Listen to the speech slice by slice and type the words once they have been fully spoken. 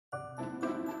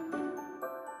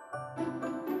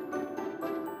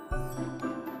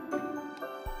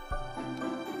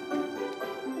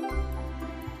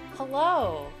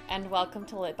Hello, and welcome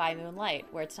to Lit by Moonlight,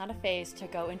 where it's not a phase to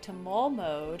go into mole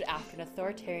mode after an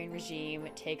authoritarian regime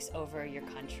takes over your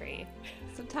country.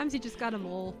 Sometimes you just gotta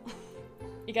mole.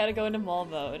 You gotta go into mole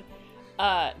mode.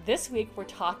 This week we're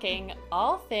talking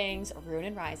all things Rune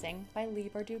and Rising by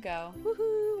Leigh Bardugo.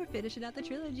 Woohoo! We're finishing out the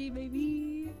trilogy,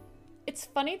 baby! It's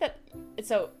funny that,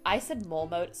 so I said mole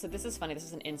mode, so this is funny, this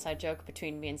is an inside joke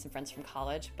between me and some friends from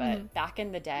college, but back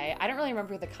in the day, I don't really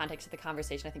remember the context of the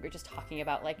conversation. I think we were just talking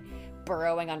about like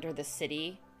burrowing under the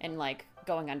city and like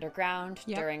going underground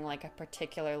during like a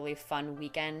particularly fun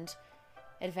weekend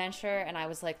adventure, and I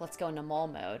was like, let's go into mole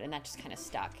mode, and that just kind of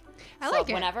stuck.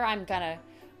 Whenever I'm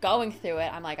going through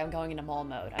it, I'm like, I'm going into mole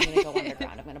mode. I'm gonna go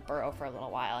underground. I'm gonna burrow for a little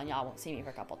while, and y'all won't see me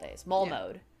for a couple days. Mole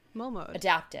mode.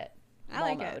 Adapt it. I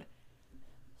like it.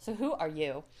 So who are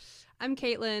you? I'm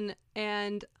Caitlin,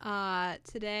 and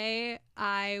today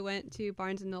I went to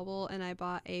Barnes & Noble and I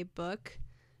bought a book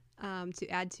to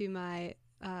add to my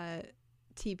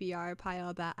TBR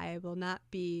pile that I will not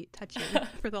be touching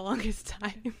for the longest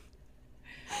time.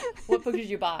 What book did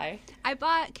you buy? I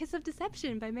bought Kiss of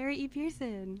Deception by Mary E.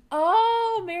 Pearson.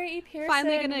 Oh, Mary E. Pearson.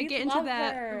 Finally gonna get into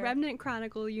that Remnant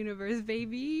Chronicle universe,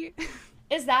 baby.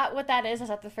 Is that what that is? Is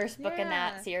that the first book in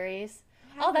that series?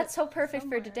 Oh, that's so perfect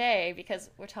for today because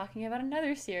we're talking about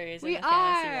another series in the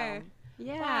fantasy realm.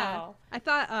 Yeah. Wow. I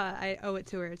thought I owe it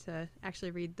to her to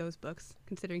actually read those books,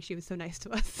 considering she was so nice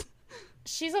to us.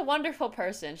 She's a wonderful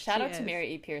person. Shout out to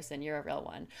Mary E. Pearson. You're a real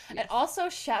one. Yes. And also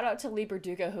shout out to Leigh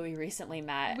Bardugo, who we recently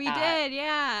met. At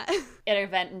an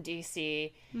event in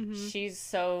DC. Mm-hmm. She's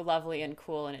so lovely and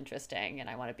cool and interesting, and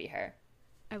I want to be her.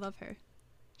 I love her.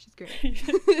 She's great.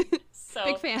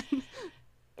 Big fan.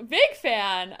 Big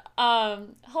fan.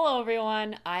 Hello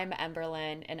everyone. I'm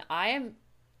Emberlyn, and I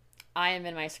am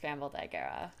in my scrambled egg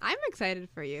era. I'm excited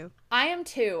for you. I am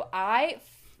too. I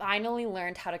finally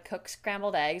learned how to cook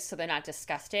scrambled eggs so they're not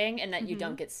disgusting and that you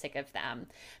don't get sick of them.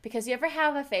 Because you ever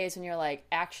have a phase when you're like,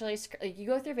 actually, you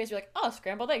go through a phase where you're like, oh,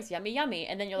 scrambled eggs, yummy, yummy.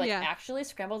 And then you're like, actually,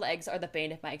 scrambled eggs are the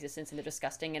bane of my existence and they're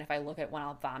disgusting. And if I look at one,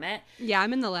 I'll vomit. Yeah,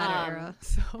 I'm in the latter era,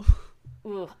 so...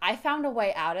 Ooh, I found a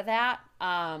way out of that.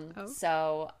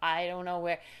 So I don't know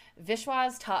where.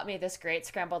 Vishwas taught me this great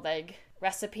scrambled egg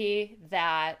recipe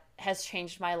that has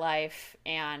changed my life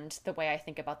and the way I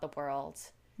think about the world.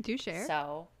 Do share.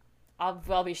 So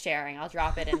I'll be sharing. I'll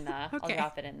drop it in the. Okay. I'll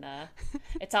drop it in the.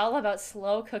 It's all about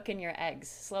slow cooking your eggs,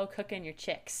 slow cooking your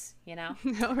chicks. You know.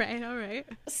 All right.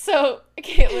 So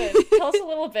Caitlin, tell us a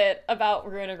little bit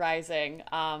about Rune Rising.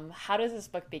 How does this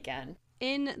book begin?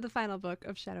 In the final book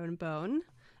of Shadow and Bone,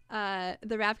 the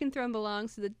Ravkan throne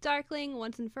belongs to the Darkling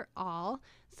once and for all.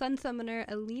 Sun Summoner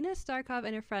Alina Starkov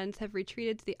and her friends have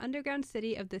retreated to the underground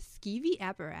city of the Skeevy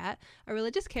Apparat, a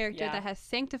religious character that has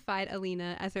sanctified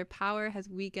Alina as her power has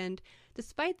weakened.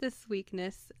 Despite this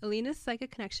weakness, Alina's psychic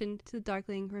connection to the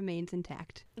Darkling remains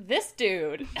intact. This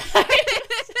dude.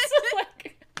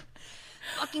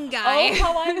 Fucking guy. Oh,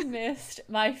 how I missed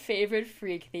my favorite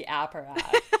freak, the Apparat.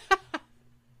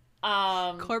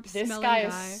 This guy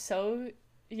is so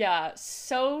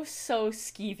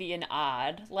skeevy and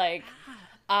odd. Like,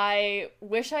 I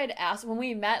wish I'd asked when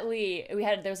we met Leigh.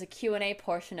 There was a Q&A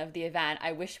portion of the event.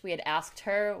 I wish we had asked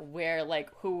her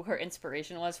who her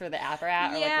inspiration was for the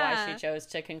Apparat, or like why she chose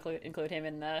to include him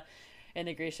in the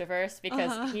Grishaverse,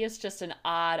 because he is just an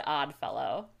odd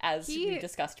fellow, as we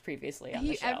discussed previously on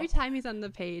the show. Every time he's on the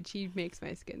page, he makes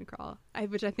my skin crawl,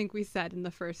 which I think we said in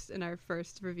our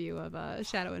first review of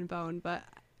Shadow and Bone. But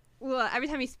every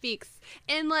time he speaks,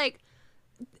 and like,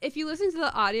 if you listen to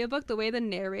the audiobook, the way the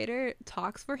narrator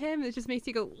talks for him, it just makes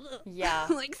you go, ugh. Yeah.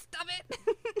 Like, stop it.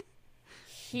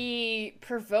 He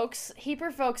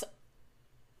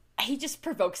just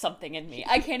provokes something in me.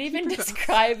 I can't even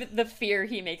describe the fear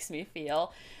he makes me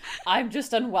feel. I'm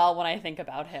just unwell when I think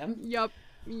about him. Yup.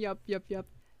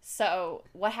 So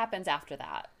what happens after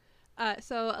that?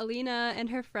 So Alina and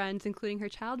her friends, including her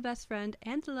child best friend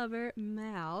and lover,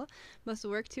 Mal, must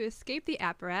work to escape the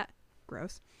Apparat.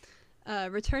 Gross.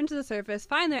 Return to the surface,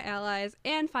 find their allies,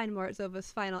 and find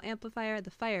Mortzova's final amplifier,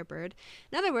 the Firebird.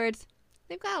 In other words,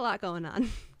 they've got a lot going on.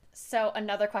 So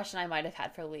another question I might have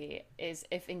had for Leigh is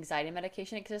if anxiety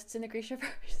medication exists in the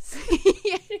Grishaverse.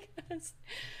 Because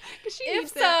if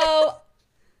so,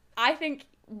 I think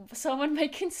someone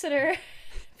might consider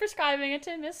prescribing it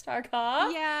to Miss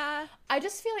Starkov. Yeah. I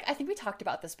just feel like, I think we talked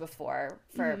about this before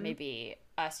for maybe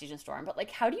Fusion Storm, but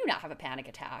like, how do you not have a panic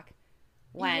attack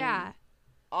when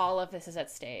all of this is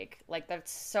at stake. Like, there's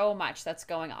so much that's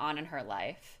going on in her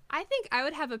life. I think I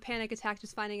would have a panic attack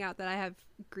just finding out that I have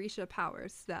Grisha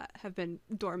powers that have been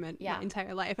dormant my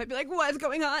entire life. I'd be like, what is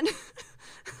going on?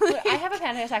 I have a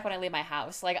panic attack when I leave my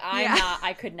house. Like,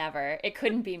 I could never. It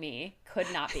couldn't be me.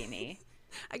 Could not be me.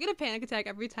 I get a panic attack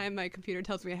every time my computer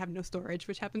tells me I have no storage,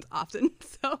 which happens often.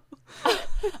 So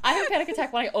I have a panic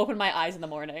attack when I open my eyes in the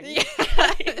morning. Yeah.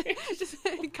 Just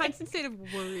a constant state of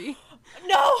worry.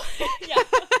 No! Yeah.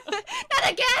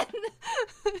 Not again!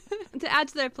 To add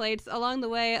to their plates, along the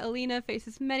way, Alina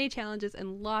faces many challenges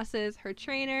and losses. Her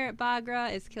trainer,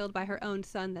 Bagra, is killed by her own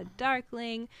son, the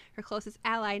Darkling. Her closest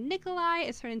ally, Nikolai,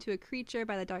 is turned into a creature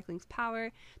by the Darkling's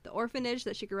power. The orphanage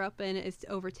that she grew up in is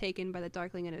overtaken by the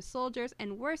Darkling and his soldiers.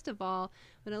 And worst of all,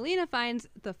 when Alina finds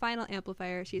the final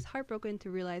amplifier, she's heartbroken to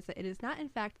realize that it is not in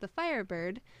fact the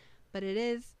Firebird, but it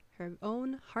is her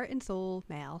own heart and soul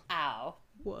Mal. Ow.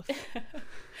 Woof.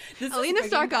 Alina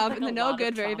Starkov in the no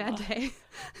good, very bad day.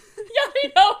 Yeah,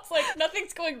 I know. It's like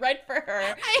nothing's going right for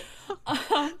her.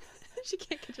 She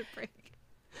can't catch a break.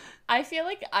 I feel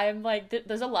like I'm like,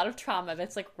 there's a lot of trauma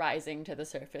that's like rising to the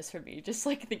surface for me. Just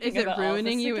like thinking about all this. Is it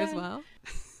ruining you again. As well?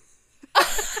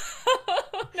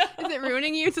 No. Is it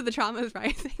ruining you so the trauma is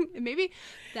rising? Maybe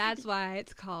that's why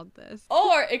it's called this.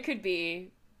 Or it could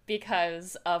be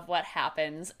because of what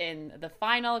happens in the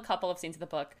final couple of scenes of the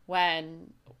book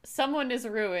when someone is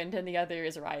ruined and the other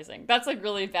is rising. That's like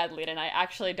really bad lead, and I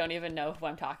actually don't even know who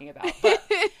I'm talking about.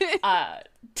 But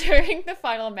during the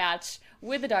final match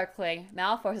with the Darkling,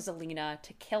 Mal forces Alina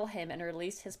to kill him and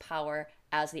release his power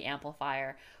as the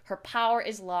amplifier. Her power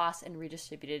is lost and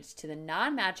redistributed to the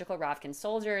non-magical Ravkan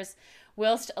soldiers,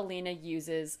 whilst Alina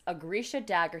uses a Grisha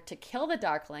dagger to kill the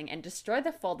Darkling and destroy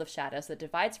the fold of shadows that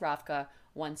divides Ravka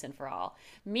once and for all.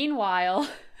 Meanwhile,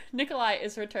 Nikolai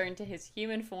is returned to his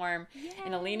human form,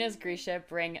 and Alina's Grisha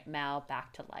bring Mal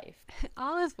back to life.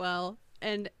 All is well.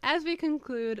 And as we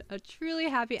conclude a truly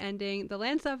happy ending, the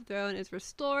Landsov throne is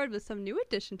restored with some new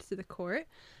additions to the court.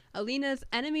 Alina's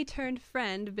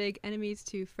enemy-turned-friend, big enemies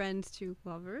to friends to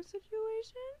lovers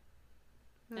situation?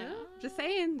 No. Just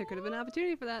saying, there could have been an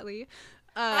opportunity for that, Lee.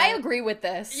 I agree with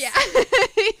this. Yeah.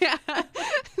 Yeah.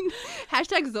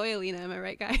 Hashtag Zoyalina, am I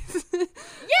right, guys?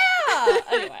 Yeah!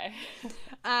 Anyway.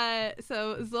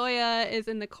 So Zoya is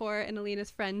in the court and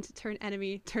Alina's friend turned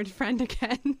enemy turned friend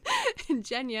again. And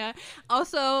Genya.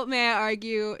 Also, may I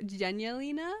argue,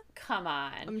 Genya-Lina? Come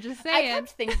on. I'm just saying. I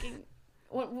kept thinking...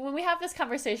 When we have this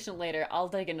conversation later, I'll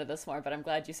dig into this more, but I'm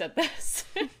glad you said this.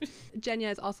 Genya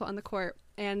is also on the court,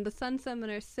 and the Sun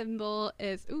Summoner symbol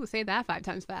is... Ooh, say that 5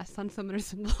 times fast. Sun Summoner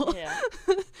symbol. Yeah.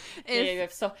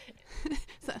 is, so...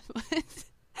 what?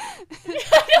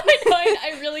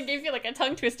 I really gave you like a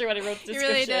tongue twister when I wrote the description.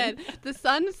 You really did. The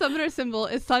Sun Summoner symbol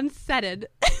is sunsetted.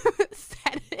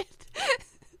 Setted.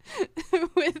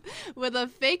 with a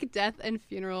fake death and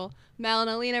funeral. Mal and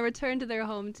Alina return to their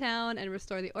hometown and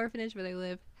restore the orphanage where they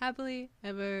live happily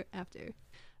ever after.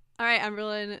 All right,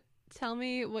 Amberlynn, tell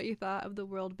me what you thought of the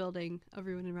world building of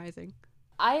Ruin and Rising.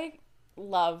 I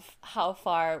love how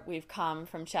far we've come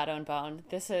from Shadow and Bone.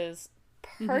 This is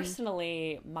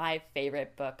personally my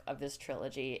favorite book of this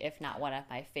trilogy, if not one of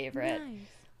my favorite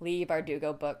Leigh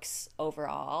Bardugo books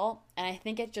overall. And I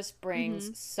think it just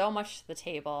brings so much to the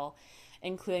table,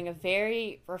 including a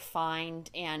very refined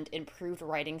and improved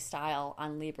writing style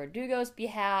on Leigh Bardugo's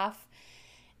behalf.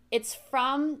 It's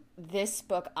from this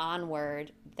book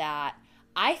onward that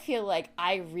I feel like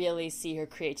I really see her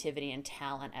creativity and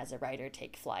talent as a writer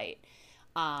take flight.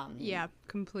 Yeah,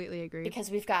 completely agree.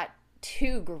 Because we've got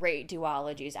 2 great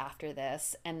duologies after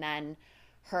this, and then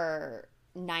her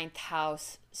 9th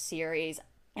House series.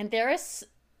 And there is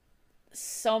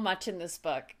so much in this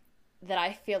book that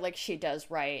I feel like she does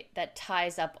right that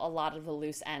ties up a lot of the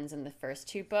loose ends in the first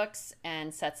 2 books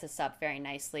and sets us up very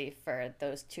nicely for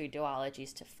those 2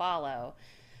 duologies to follow,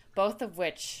 both of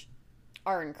which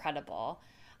are incredible.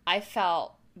 I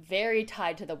felt very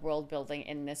tied to the world building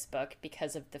in this book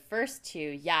because of the first 2,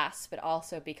 yes, but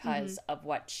also because of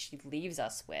what she leaves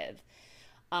us with.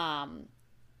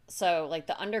 So, like,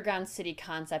 the underground city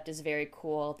concept is very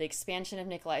cool. The expansion of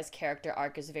Nikolai's character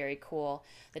arc is very cool.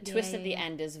 The twist at the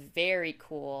end is very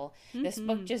cool. This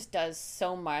book just does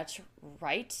so much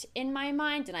right in my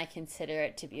mind, and I consider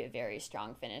it to be a very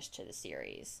strong finish to the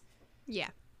series. Yeah,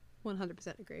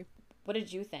 100% agree. What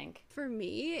did you think? For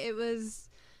me, it was...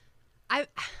 I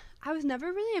was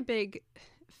never really a big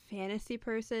fantasy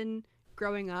person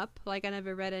growing up. Like, I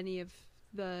never read any of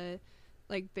the...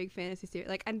 like big fantasy series.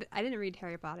 Like I didn't read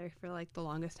Harry Potter for like the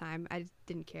longest time. I just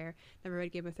didn't care. Never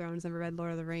read Game of Thrones, never read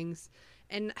Lord of the Rings.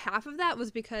 And half of that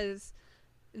was because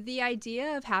the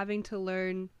idea of having to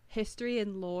learn history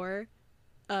and lore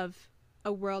of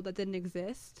a world that didn't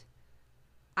exist,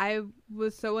 I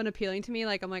was so unappealing to me.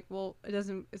 Like, I'm like, well,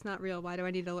 it's not real. Why do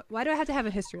I have to have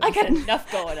a history lesson? I got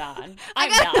enough going on.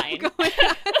 I'm 9.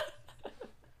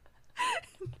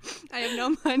 I have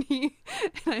no money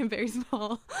and I am very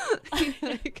small.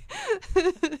 Like,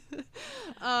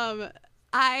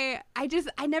 I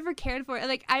never cared for it.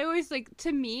 Like, I always, like,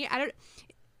 to me, I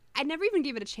never even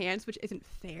gave it a chance, which isn't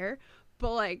fair,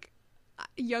 but like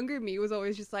younger me was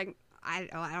always just like, I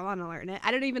don't want to learn it.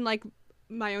 I don't even like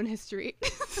my own history.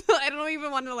 So I don't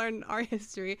even want to learn our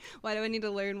history. Why do I need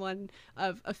to learn one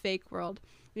of a fake world,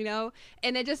 you know?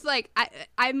 And it just like,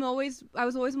 I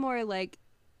was always more like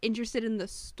interested in the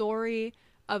story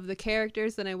of the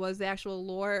characters than I was the actual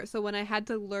lore. So when I had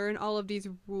to learn all of these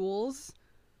rules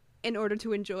in order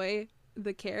to enjoy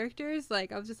the characters,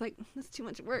 like I was just like, that's too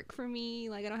much work for me.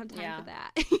 Like I don't have time for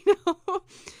that, you know?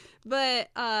 But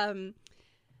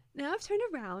now I've turned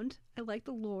around. I like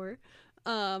the lore.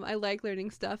 I like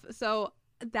learning stuff. So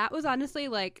that was honestly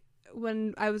like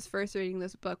when I was first reading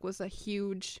this book was a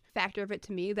huge factor of it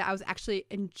to me, that I was actually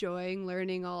enjoying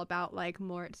learning all about like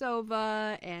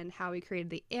Morozova and how he created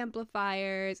the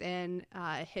amplifiers and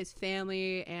his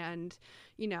family and,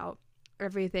 you know,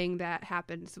 everything that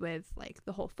happens with like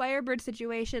the whole Firebird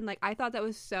situation. Like I thought that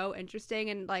was so interesting.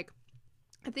 And like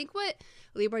I think what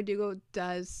Leigh Bardugo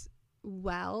does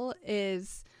well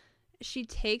is she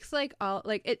takes like all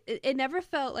like it never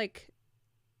felt like,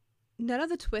 none of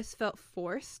the twists felt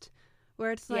forced,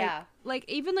 where it's like like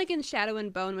even like in Shadow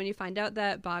and Bone when you find out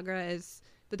that Baghra is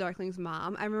the Darkling's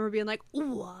mom, I remember being like,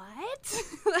 what?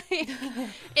 Like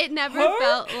it never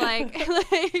felt like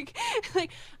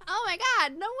oh my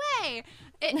god, no way.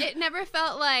 It never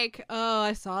felt like, oh,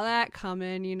 I saw that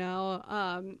coming, you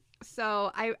know.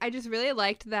 So I just really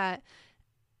liked that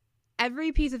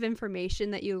every piece of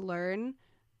information that you learn,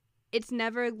 it's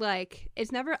never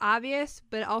obvious,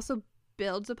 but it also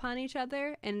builds upon each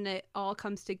other and it all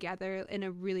comes together in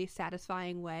a really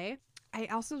satisfying way. I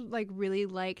also like really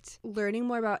liked learning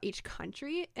more about each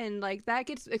country, and like that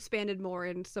gets expanded more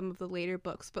in some of the later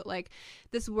books, but like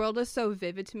this world is so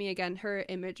vivid to me. Again, her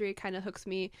imagery kind of hooks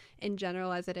me in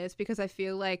general as it is, because I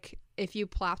feel like if you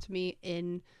plopped me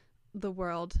in the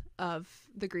world of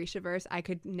the Grishaverse, I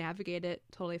could navigate it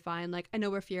totally fine. Like I know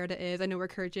where Fjerda is, I know where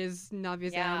Kirch is,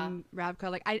 Naviazem, Ravka,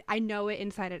 like I know it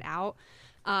inside and out.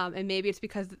 And maybe it's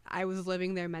because I was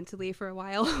living there mentally for a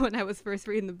while when I was first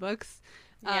reading the books.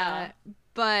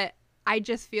 But I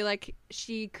just feel like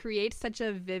she creates such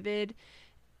a vivid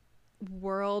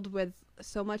world with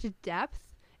so much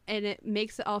depth, and it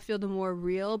makes it all feel the more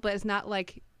real. But it's not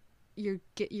like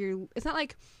it's not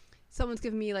like someone's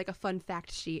giving me like a fun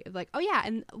fact sheet of like, oh yeah,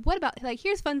 and what about like,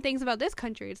 here's fun things about this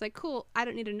country. It's like, cool, I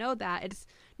don't need to know that. It's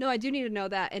no, I do need to know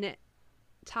that, and it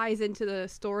ties into the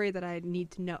story that I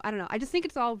need to know. I don't know. I just think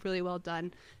it's all really well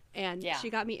done, and she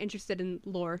got me interested in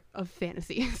lore of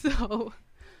fantasy. So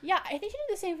yeah, I think she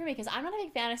did the same for me, because I'm not a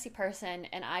big fantasy person,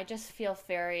 and I just feel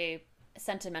very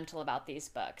sentimental about these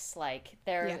books. Like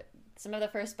they're some of the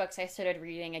first books I started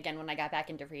reading again when I got back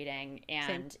into reading,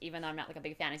 and even though I'm not like a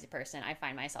big fantasy person, I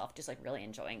find myself just like really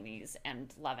enjoying these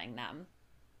and loving them,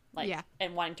 like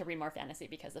and wanting to read more fantasy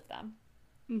because of them.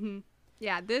 Mm-hmm.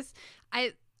 Yeah,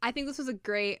 I think this was a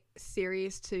great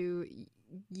series to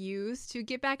use to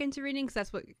get back into reading, because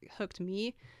that's what hooked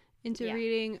me into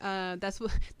reading. That's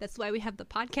why we have the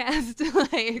podcast.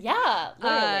 Like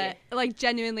literally. Like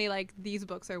genuinely, like these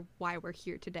books are why we're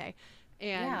here today.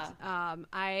 And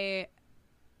I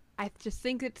just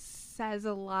think it says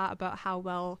a lot about how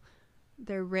well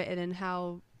they're written and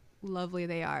how lovely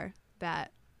they are,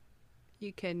 that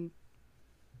you can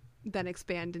then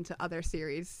expand into other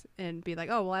series and be like,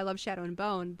 oh well, I love Shadow and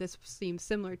Bone, this seems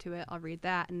similar to it, I'll read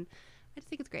that. And I just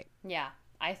think it's great. Yeah,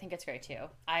 I think it's great too.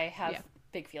 I have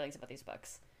big feelings about these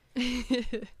books.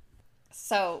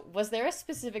 So was there a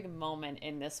specific moment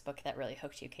in this book that really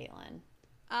hooked you, Caitlin?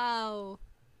 Oh,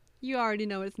 you already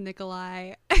know it's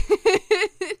Nikolai.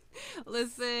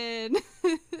 Listen.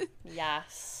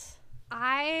 Yes,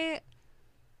 I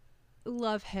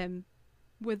love him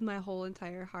with my whole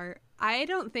entire heart. I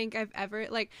don't think I've ever,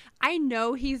 like, I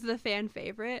know he's the fan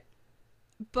favorite,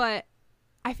 but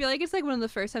I feel like it's like one of the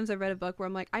first times I've read a book where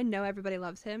I'm like, I know everybody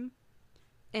loves him,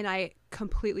 and I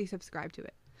completely subscribe to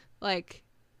it. Like,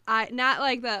 I, not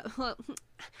like the, well,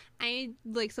 I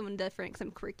like someone different because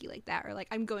I'm quirky like that, or like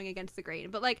I'm going against the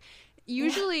grain, but like,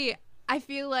 usually I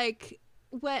feel like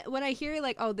when I hear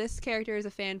like, oh, this character is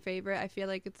a fan favorite, I feel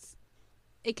like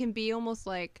it can be almost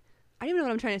like, I don't even know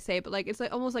what I'm trying to say, but like it's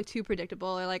like almost like too predictable,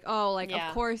 or like, oh, like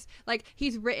of course, like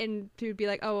he's written to be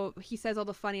like, oh, he says all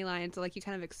the funny lines, so like you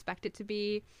kind of expect it to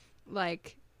be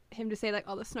like him to say like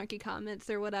all the snarky comments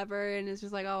or whatever, and it's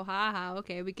just like, oh, ha,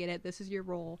 okay, we get it, this is your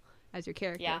role as your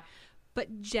character.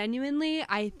 But genuinely,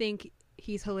 I think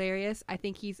he's hilarious. I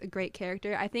think he's a great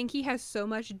character. I think he has so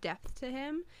much depth to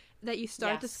him that you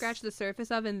start to scratch the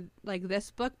surface of in like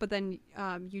this book, but then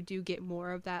you do get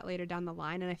more of that later down the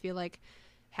line. And I feel like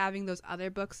having those other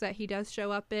books that he does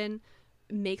show up in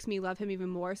makes me love him even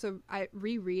more. So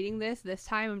rereading this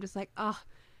time, I'm just like, oh,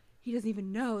 he doesn't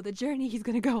even know the journey he's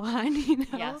gonna go on, you know?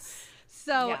 Yes.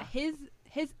 So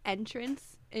his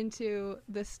entrance into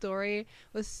the story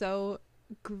was so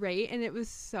great, and it was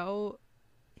so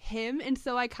him and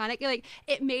so iconic. Like,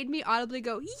 it made me audibly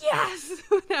go yes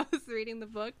when I was reading the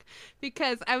book,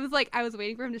 because I was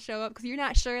waiting for him to show up, because you're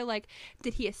not sure, like,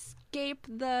 did he escape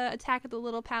the attack at the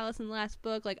Little Palace in the last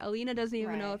book? Like, Alina doesn't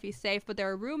even know if he's safe, but there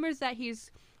are rumors that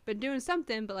he's been doing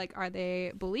something, but like, are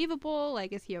they believable?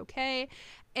 Like, is he okay?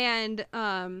 And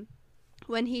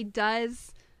when he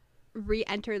does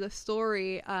re-enter the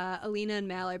story, Alina and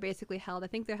Mal are basically held, I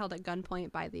think they're held at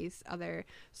gunpoint by these other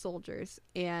soldiers,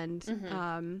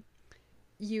 and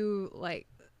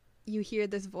you hear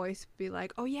this voice be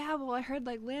like, oh yeah, well, I heard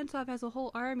like Lansov has a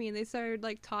whole army, and they started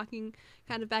like talking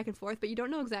kind of back and forth, but you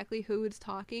don't know exactly who is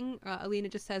talking. Alina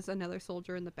just says another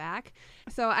soldier in the back.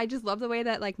 So I just love the way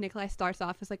that like Nikolai starts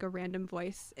off as like a random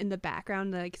voice in the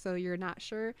background, like, so you're not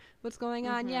sure what's going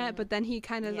on yet, but then he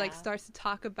kind of like starts to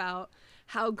talk about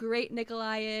how great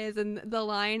Nikolai is, and the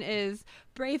line is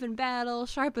brave in battle,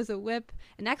 sharp as a whip,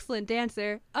 an excellent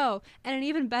dancer, oh, and an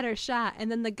even better shot.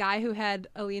 And then the guy who had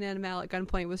Alina and Mal at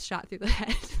gunpoint was shot through the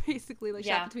head, basically, like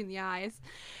shot between the eyes.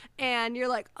 And you're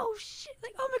like, oh shit,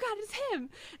 like, oh my god, it's him.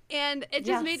 And it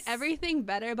just made everything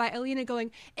better by Alina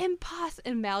going, impossible,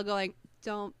 and Mal going,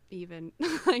 don't even,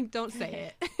 like, don't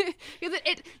say it. Because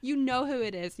it you know who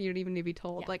it is, you don't even need to be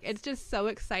told. Like, it's just so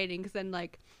exciting, because then,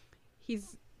 like,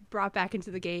 he's brought back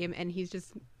into the game, and he's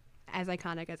just as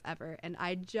iconic as ever, and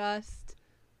I just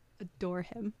adore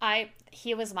him.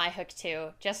 He was my hook too.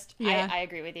 I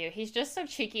agree with you. He's just so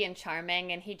cheeky and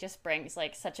charming, and he just brings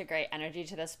like such a great energy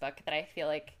to this book that I feel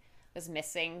like was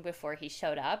missing before he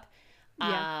showed up.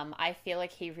 I feel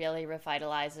like he really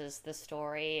revitalizes the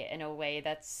story in a way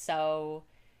that's so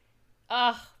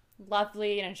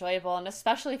lovely and enjoyable, and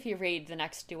especially if you read the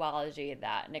next duology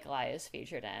that Nikolai is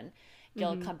featured in,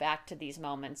 you'll come back to these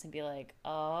moments and be like,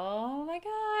 oh my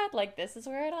god, like, this is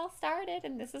where it all started,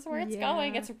 and this is where it's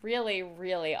going. It's really,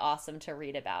 really awesome to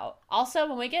read about. Also,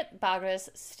 when we get Bagra's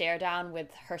stare down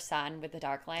with her son, with the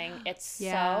Darkling, it's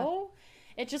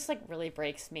it just, like, really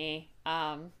breaks me.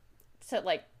 To,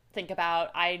 like, think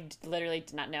about. I literally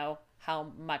did not know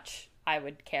how much I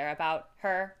would care about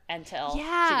her until she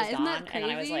was gone. And then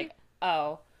I was like,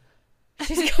 oh,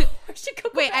 she's going.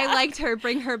 Wait, back. I liked her.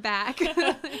 Bring her back.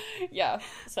 Yeah.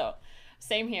 So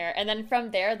same here. And then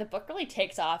from there, the book really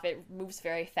takes off. It moves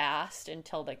very fast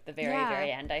until like the very,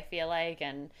 very end, I feel like.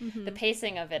 And the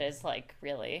pacing of it is like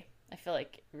really, I feel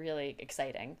like really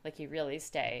exciting. Like you really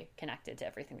stay connected to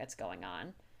everything that's going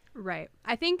on. Right.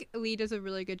 I think Lee does a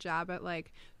really good job at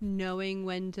like knowing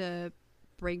when to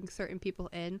bring certain people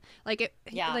in. Like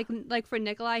like for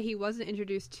Nikolai, he wasn't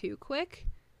introduced too quick.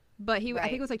 But I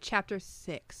think it was like chapter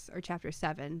 6 or chapter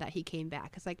 7 that he came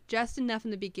back. It's like just enough in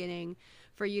the beginning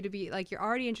for you to be like, you're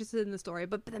already interested in the story,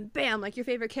 but then bam, like your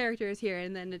favorite character is here,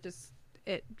 and then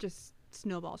it just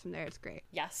snowballs from there. It's great.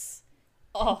 Yes.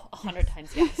 Oh, 100 times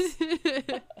yes.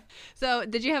 So,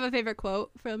 did you have a favorite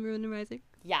quote from Ruin and Rising?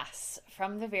 Yes,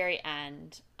 from the very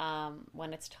end,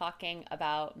 when it's talking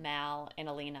about Mal and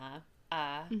Alina.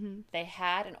 They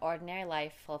had an ordinary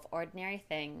life full of ordinary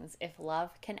things, if love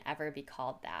can ever be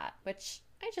called that, which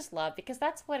I just love, because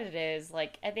that's what it is.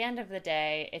 Like, at the end of the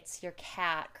day, it's your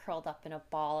cat curled up in a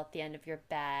ball at the end of your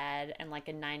bed, and like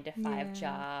a 9-to-5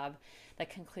 job that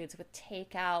concludes with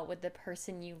takeout with the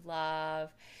person you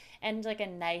love, and like a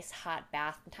nice hot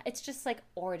bath. It's just like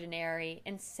ordinary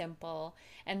and simple,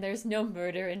 and there's no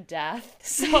murder and death.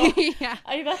 So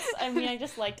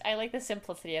I like the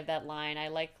simplicity of that line. I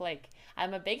like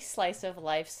I'm a big slice of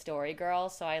life story girl,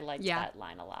 so I liked that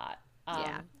line a lot.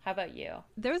 How about you?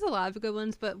 There was a lot of good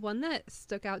ones, but one that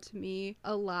stuck out to me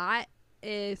a lot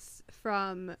is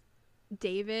from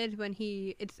David when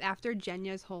it's after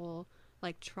Jenya's whole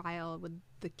like trial with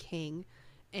the king.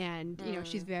 And, you know,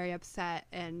 she's very upset.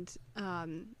 And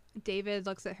David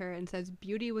looks at her and says,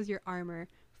 beauty was your armor.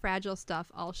 Fragile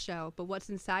stuff, I'll show. But what's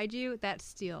inside you, that's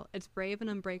steel. It's brave and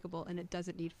unbreakable, and it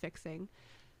doesn't need fixing.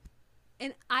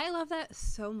 And I love that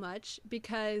so much,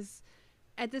 because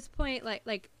at this point,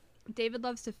 like David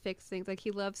loves to fix things. Like,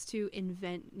 he loves to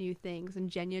invent new things, and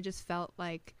Genya just felt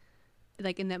like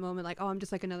in that moment, like, oh, I'm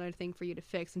just like another thing for you to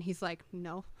fix. And he's like,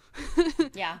 no.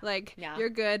 Yeah. Like, yeah.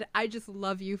 you're good. I just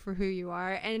love you for who you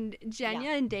are. And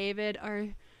Genya and David are,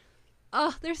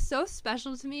 oh, they're so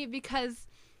special to me, because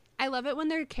I love it when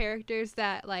they're characters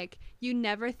that, like, you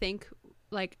never think,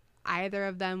 like, either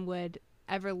of them would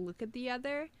ever look at the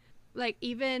other. Like,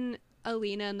 even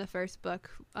Alina in the first book,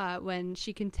 when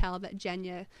she can tell that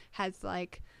Genya has,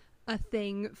 like, a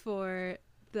thing for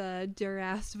the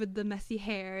Durast with the messy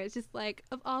hair. It's just like,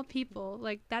 of all people,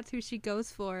 like, that's who she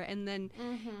goes for. And then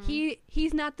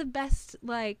he's not the best,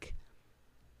 like,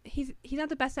 he's not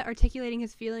the best at articulating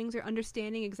his feelings or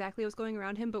understanding exactly what's going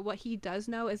around him, but what he does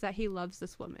know is that he loves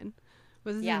this woman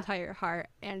with his entire heart.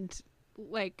 And,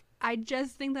 like, I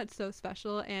just think that's so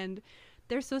special, and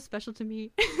they're so special to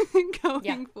me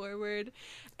going forward.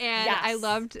 And I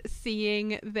loved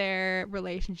seeing their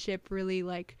relationship really,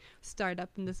 like, start up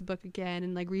in this book again,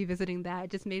 and, like, revisiting that.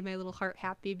 It just made my little heart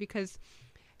happy, because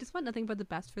I just want nothing but the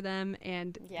best for them.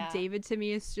 And David, to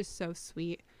me, is just so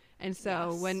sweet. And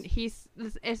so when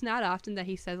it's not often that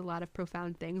he says a lot of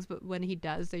profound things, but when he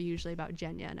does, they're usually about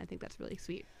Genya, and I think that's really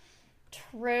sweet.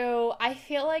 True. I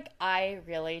feel like I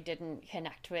really didn't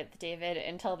connect with David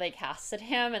until they casted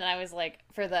him, and I was like,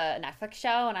 for the Netflix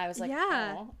show, and I was like,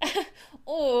 oh,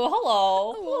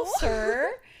 hello,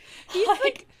 sir. He's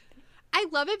like, I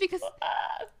love it because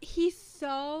he's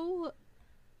so,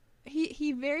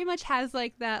 he very much has,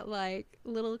 like, that, like,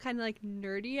 little kind of, like,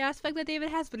 nerdy aspect that David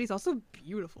has, but he's also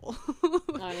beautiful.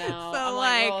 I know. So, I'm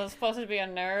like, well, it's supposed to be a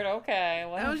nerd. Okay.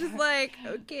 Whatever. I was just like,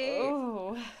 okay,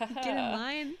 get in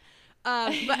line.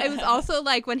 But it was also,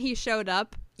 like, when he showed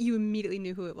up, you immediately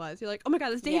knew who it was. You're like, oh my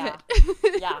god, it's David.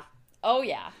 Yeah. Oh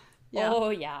yeah. Oh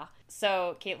yeah.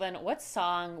 So, Caitlin, what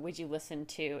song would you listen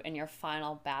to in your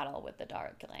final battle with the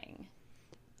Darkling?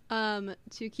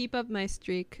 To keep up my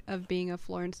streak of being a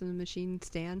Florence and the Machine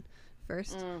stan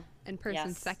first, and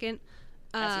person second,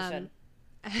 as you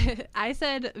should. I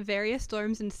said Various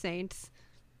Storms and Saints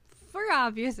for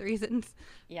obvious reasons.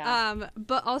 Yeah.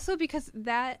 But also because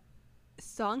that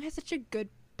song has such a good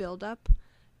build up,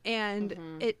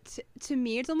 and it, to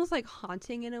me, it's almost like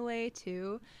haunting in a way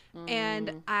too.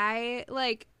 And I,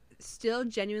 like, still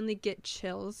genuinely get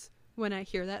chills when I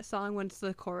hear that song once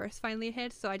the chorus finally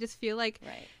hits. So I just feel like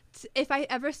if I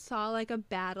ever saw, like, a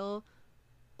battle,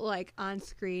 like, on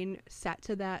screen set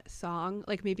to that song,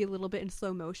 like, maybe a little bit in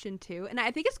slow motion too. And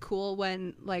I think it's cool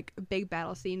when, like, big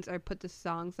battle scenes are put to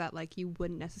songs that, like, you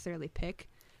wouldn't necessarily pick.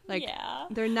 Like,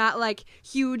 they're not, like,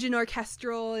 huge and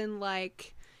orchestral and,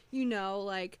 like, you know,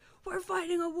 like, we're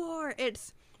fighting a war.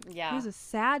 It's, here's a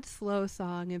sad, slow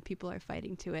song and people are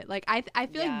fighting to it. Like, I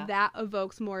feel like that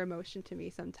evokes more emotion to me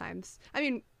sometimes. I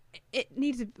mean, it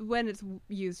needs to, when it's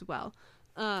used well.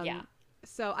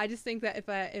 So I just think that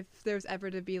if there's ever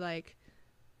to be, like,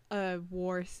 a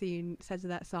war scene set to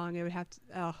that song, it would have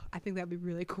to, I think that'd be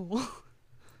really cool.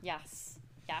 Yes.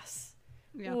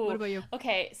 Yeah. Ooh. What about you?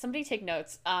 Okay, somebody take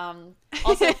notes.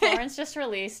 Also, Florence just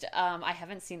released, I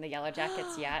haven't seen the Yellow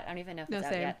Jackets yet. I don't even know if it's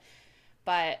out yet.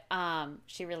 But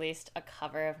she released a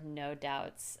cover of No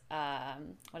Doubt's,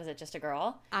 what is it, Just a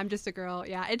Girl? I'm Just a Girl.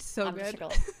 Yeah, it's so good. Just a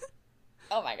Girl.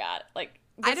 Oh my god. Like,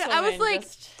 I was like,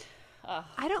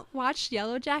 I don't watch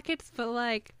Yellow Jackets, but,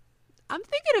 like, I'm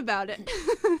thinking about it.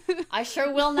 I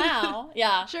sure will now.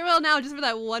 Yeah. Sure will now, just for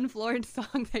that one Florence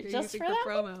song that you're using for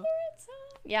promo.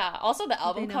 Yeah. Also, the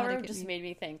album cover just made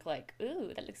me think, like,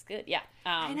 ooh, that looks good. Yeah.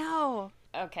 I know.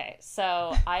 Okay.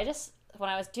 So when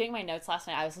I was doing my notes last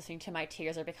night, I was listening to My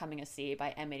Tears Are Becoming a Sea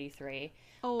by M83.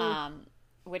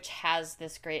 Which has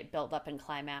this great build up and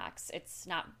climax. It's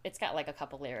got, like, a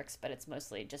couple lyrics, but it's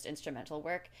mostly just instrumental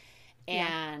work.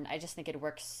 And I just think it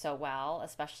works so well,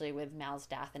 especially with Mal's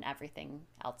death and everything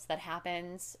else that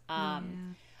happens.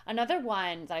 Another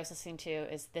one that I was listening to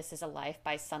is This Is a Life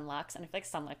by Sunlux. And I feel like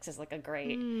Sunlux is, like, a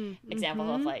great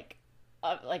example of, like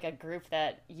a group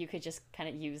that you could just kind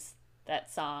of use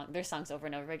their songs over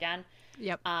and over again.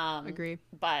 Yep. Agree.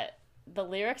 But the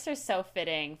lyrics are so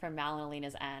fitting for Mal and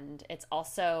Alina's end. It's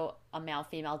also a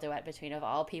male-female duet between, of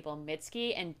all people,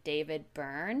 Mitski and David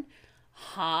Byrne.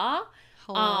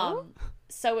 Hello?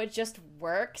 So it just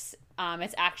works.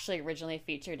 It's actually originally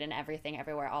featured in Everything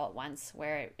Everywhere All at Once,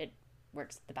 where it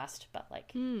works the best, but,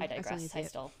 like, I digress. I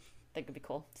still think it'd be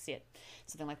cool to see it,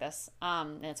 something like this.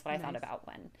 And it's what I thought about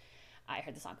when I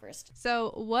heard the song first.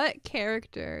 So what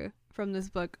character from this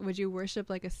book would you worship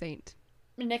like a saint?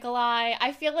 Nikolai.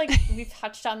 I feel like we've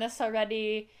touched on this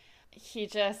already.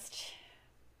 He's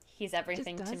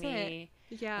everything to me.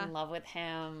 Yeah. in love with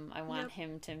him. I want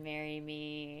him to marry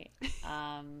me.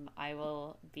 I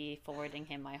will be forwarding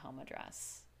him my home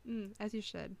address. As you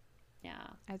should. Yeah.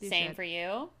 As you Same should. for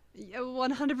you? Yeah,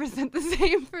 100% the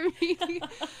same for me.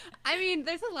 I mean,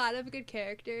 there's a lot of good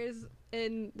characters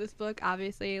in this book,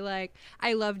 obviously. Like,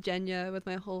 I love Jenya with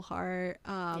my whole heart.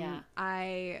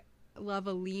 I love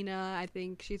Alina. I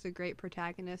think she's a great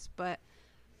protagonist, but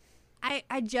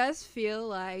I just feel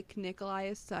like Nikolai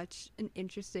is such an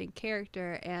interesting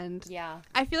character, and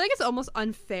I feel like it's almost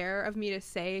unfair of me to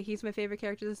say he's my favorite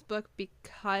character in this book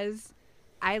because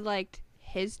I liked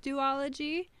his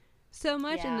duology so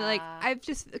much, and like I've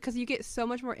just, because you get so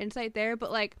much more insight there,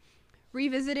 but like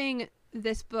revisiting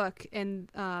this book and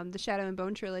the Shadow and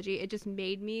Bone trilogy, it just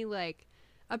made me like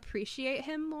appreciate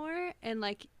him more, and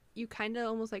like you kind of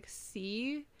almost like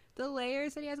see the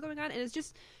layers that he has going on, and it's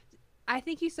just, I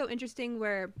think he's so interesting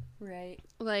where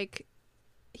like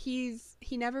he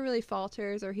never really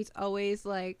falters, or he's always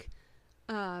like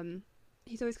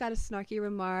he's always got a snarky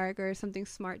remark or something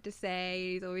smart to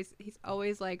say. He's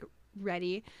always like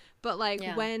ready, but like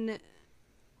when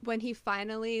he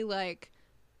finally like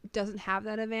doesn't have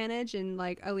that advantage, and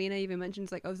like Alina even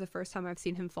mentions like, oh, it was the first time I've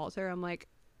seen him falter, I'm like,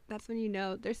 that's when you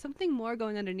know there's something more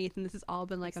going underneath, and this has all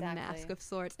been like a mask of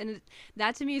sorts. And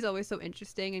that to me is always so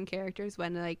interesting in characters,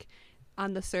 when like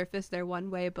on the surface they're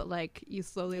one way, but like you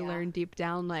slowly learn deep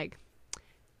down like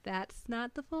that's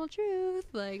not the full truth.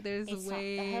 Like there's not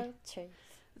the whole truth.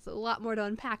 There's a lot more to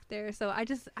unpack there. So I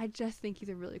just think he's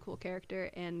a really cool character,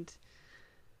 and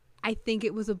I think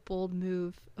it was a bold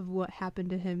move of what happened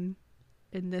to him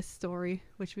in this story,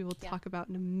 which we will talk about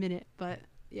in a minute. But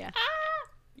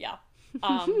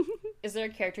is there a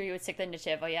character you would stick the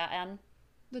Nichevoya in?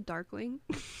 The Darkling.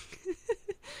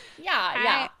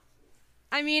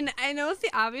 I mean, I know it's the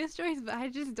obvious choice, but I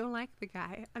just don't like the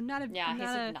guy. He's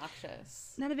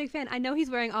obnoxious. Not a big fan. I know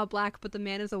he's wearing all black, but the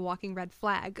man is a walking red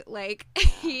flag. Like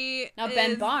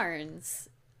Ben Barnes.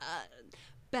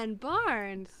 Ben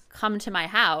Barnes. Come to my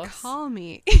house. Call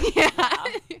me.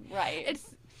 Right.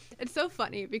 It's so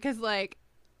funny because like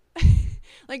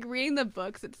like reading the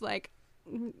books, it's like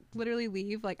literally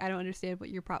leave. Like I don't understand what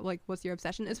your what's your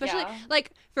obsession, especially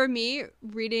like for me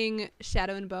reading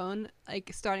Shadow and Bone,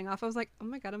 like starting off I was like, oh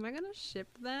my god, am I gonna ship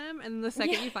them? And then the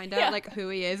second you find out like who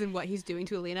he is and what he's doing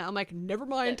to Alina, I'm like, never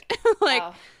mind. Like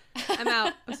I'm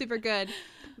out. I'm super good.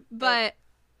 But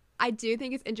I do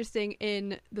think it's interesting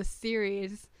in the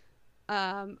series.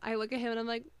 I look at him and I'm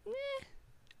like,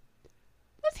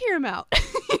 let's hear him out.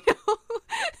 You know?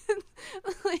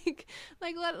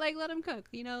 let him cook,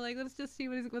 you know, like let's just see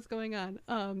what's going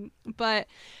on. But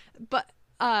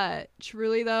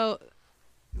truly though,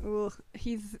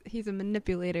 he's a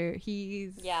manipulator.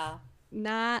 He's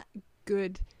not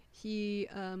good. He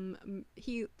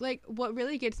like, what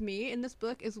really gets me in this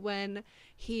book is when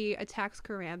he attacks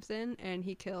Karamzin and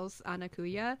he kills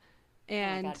Anakuya,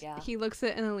 and he looks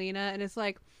at Annalena and is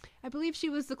like, I believe she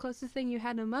was the closest thing you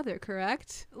had to a mother,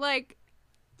 correct? Like,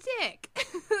 dick.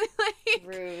 Like,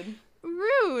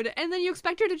 rude. And then you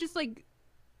expect her to just like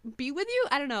be with you?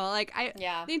 I don't know. Like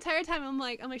the entire time I'm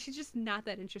like she's just not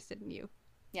that interested in you.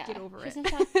 Yeah. Get over it.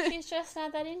 She's just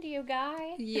not that into you,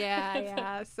 guy.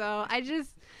 Yeah. So I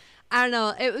don't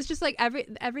know. It was just like every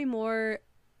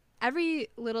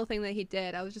little thing that he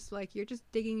did, I was just like, you're just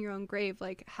digging your own grave.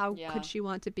 Like, how could she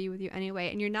want to be with you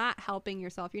anyway? And you're not helping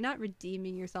yourself. You're not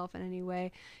redeeming yourself in any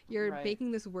way. You're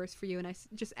making this worse for you. And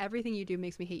just everything you do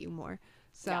makes me hate you more.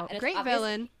 So great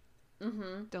villain.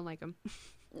 Mm-hmm. Don't like him.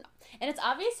 No. And it's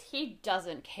obvious he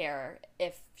doesn't care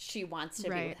if she wants to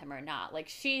be with him or not.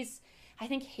 Like I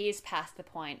think he's past the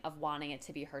point of wanting it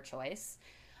to be her choice.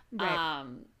 Right.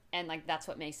 And, like, that's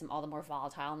what makes him all the more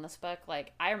volatile in this book.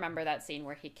 Like, I remember that scene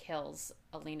where he kills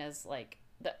Alina's, like,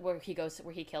 where he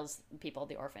kills people at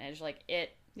the orphanage. Like,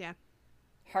 it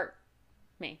hurt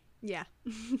me. Yeah.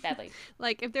 Badly.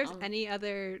 Like, if there's any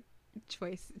other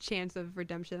chance of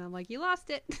redemption, I'm like, you lost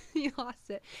it. You lost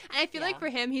it. And I feel like for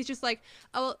him, he's just like,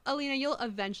 oh, Alina, you'll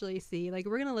eventually see. Like,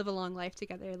 we're going to live a long life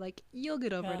together. Like, you'll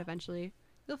get over it eventually.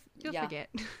 You'll forget.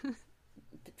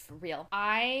 For real.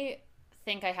 I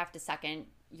think I have to second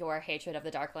your hatred of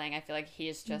the Darkling. I feel like he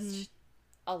is just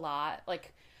a lot.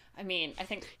 Like, I mean, I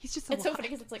think he's just it's so funny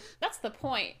because it's like, that's the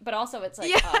point, but also it's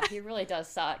like, oh, he really does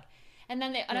suck. And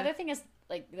then another thing is,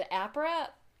 like, the Apra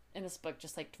in this book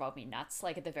just like drove me nuts,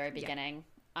 like at the very beginning,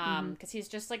 because he's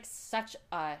just like such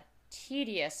a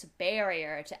tedious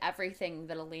barrier to everything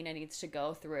that Alina needs to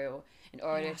go through in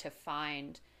order to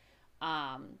find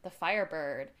the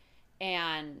Firebird.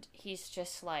 And he's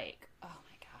just like, oh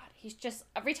my god, he's just,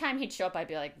 every time he'd show up, I'd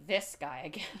be like, this guy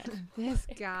again. This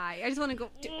guy. I just want to go,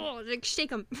 like,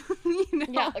 shake him. You know?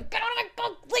 Yeah, like, get on and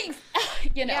go, leave.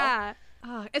 You know? Yeah.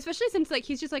 Especially since, like,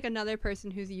 he's just, like, another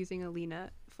person who's using Alina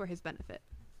for his benefit.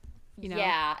 You know?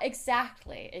 Yeah,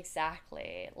 exactly.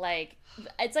 Like,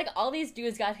 it's like all these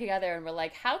dudes got together and were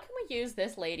like, how can we use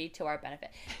this lady to our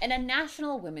benefit? In a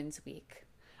National Women's Week.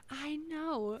 I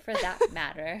know. For that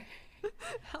matter.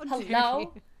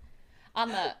 Hello?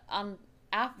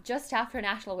 Just after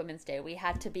National Women's Day, we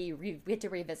had to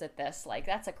revisit this. Like,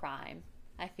 that's a crime,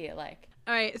 I feel like.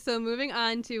 All right, so moving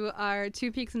on to our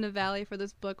 2 peaks in the valley for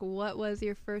this book. What was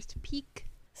your first peak?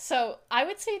 So I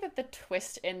would say that the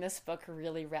twist in this book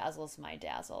really razzles my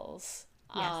dazzles.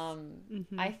 Yes.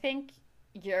 I think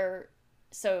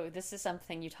so this is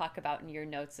something you talk about in your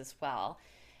notes as well,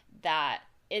 that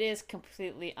it is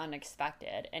completely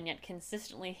unexpected and yet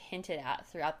consistently hinted at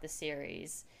throughout the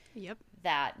series. Yep.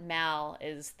 That Mal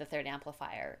is the third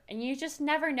amplifier. And you just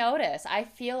never notice. I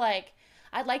feel like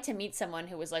I'd like to meet someone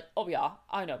who was like, oh yeah,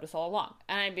 I noticed all along.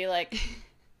 And I'd be like,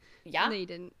 yeah? No, you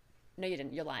didn't. No, you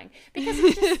didn't. You're lying. Because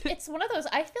it's just, it's one of those,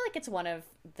 I feel like it's one of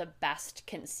the best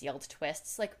concealed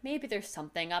twists. Like, maybe there's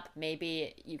something up.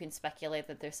 Maybe you can speculate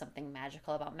that there's something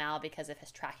magical about Mal because of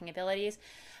his tracking abilities.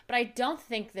 But I don't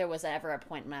think there was ever a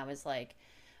point when I was like,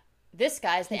 this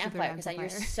guy's the amplifier, because you're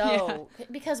so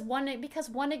because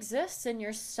one exists and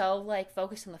you're so like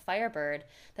focused on the Firebird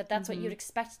that's what you'd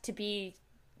expect to be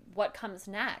what comes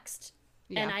next.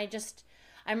 And I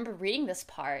remember reading this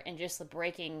part and just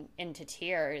breaking into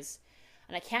tears,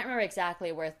 and I can't remember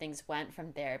exactly where things went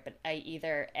from there, but I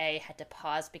either A, had to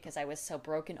pause because I was so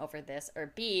broken over this,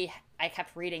 or B, I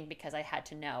kept reading because I had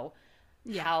to know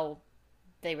how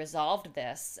they resolved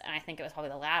this, and I think it was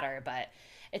probably the latter. But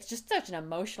it's just such an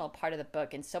emotional part of the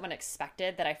book and so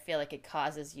unexpected that I feel like it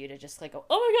causes you to just like go,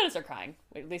 oh my god, I start crying.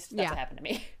 At least that's what happened to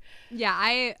me. Yeah,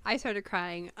 I started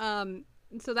crying.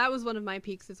 So that was one of my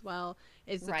peaks as well,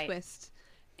 is the twist.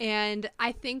 And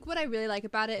I think what I really like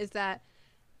about it is that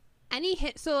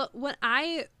so when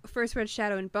I first read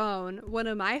Shadow and Bone, one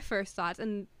of my first thoughts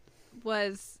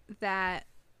was that,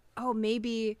 oh,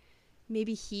 maybe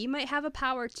he might have a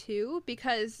power too,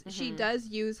 because she does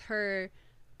use her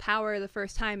power the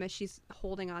first time as she's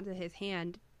holding onto his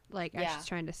hand, like as she's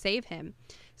trying to save him.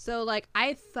 So like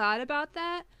I thought about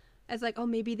that as like, oh,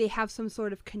 maybe they have some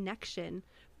sort of connection,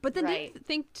 but then didn't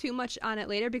think too much on it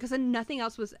later, because then nothing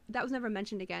else was never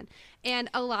mentioned again. And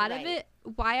a lot of it,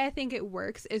 why I think it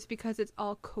works, is because it's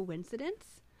all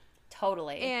coincidence.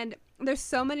 Totally. And there's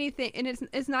so many things, and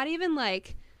it's not even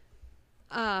like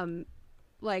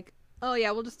oh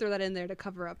yeah, we'll just throw that in there to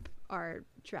cover up our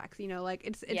tracks, you know, like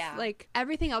it's like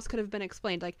everything else could have been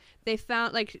explained. Like they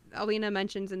found, like Alina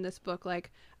mentions in this book,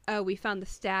 like, oh, we found the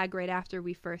stag right after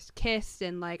we first kissed,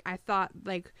 and like I thought,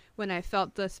 like when I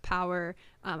felt this power,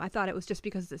 I thought it was just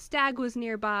because the stag was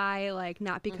nearby, like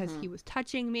not because he was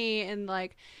touching me, and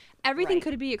like everything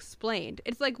could be explained.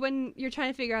 It's like when you're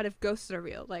trying to figure out if ghosts are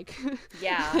real, like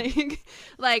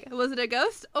like was it a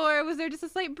ghost or was there just a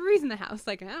slight breeze in the house?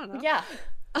 Like I don't know. Yeah.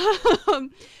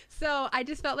 So I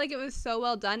just felt like it was so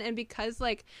well done, and because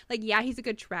like yeah, he's a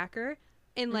good tracker,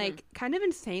 and like kind of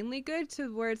insanely good,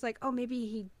 to where it's like, oh, maybe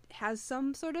he has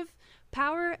some sort of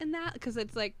power in that, because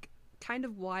it's like kind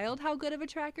of wild how good of a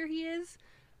tracker he is,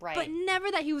 but never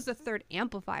that he was the third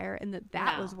amplifier and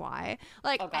that was why.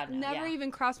 Like never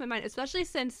even crossed my mind, especially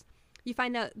since you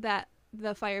find out that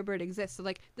the Firebird exists. So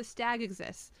like the stag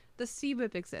exists, the sea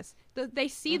whip exists, they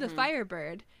see the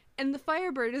Firebird, and the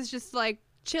Firebird is just like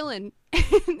chilling,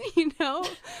 you know,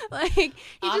 like he's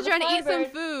just trying to eat some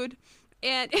food,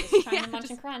 and just trying to munch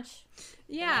and crunch.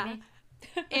 Yeah.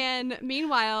 And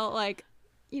meanwhile, like,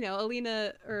 you know,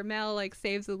 Alina or Mal like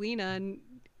saves Alina and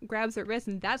grabs her wrist,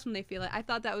 and that's when they feel it. I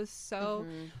thought that was so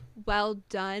well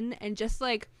done, and just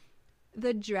like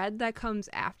the dread that comes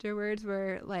afterwards,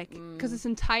 where like, because this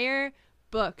entire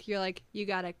book you're like, you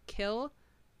gotta kill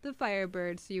the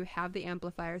Firebird so you have the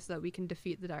amplifier so that we can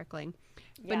defeat the Darkling.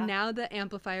 But now the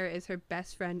amplifier is her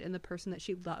best friend and the person that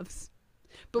she loves,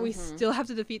 but we still have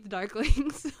to defeat the Darkling.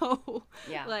 So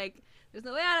like there's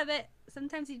no way out of it.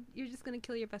 Sometimes you're just gonna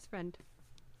kill your best friend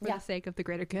for the sake of the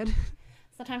greater good.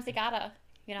 Sometimes you gotta,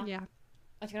 you know. Yeah.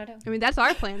 What you gonna do? I mean, that's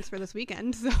our plans for this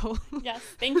weekend, so. Yes,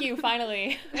 thank you,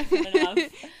 finally. Enough.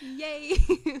 Yay.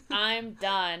 I'm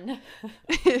done.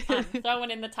 I'm throwing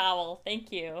in the towel.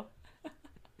 Thank you.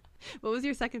 What was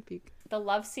your second peak? The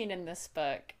love scene in this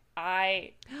book.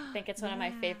 I think it's one of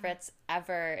my favorites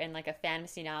ever in like a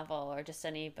fantasy novel or just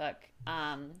any book,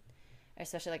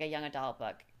 especially like a young adult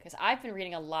book. Because I've been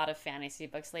reading a lot of fantasy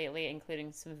books lately,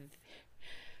 including some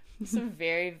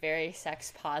very, very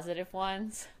sex positive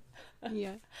ones.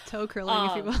 Yeah, toe curling,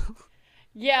 if you will.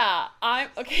 Yeah,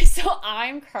 so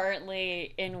I'm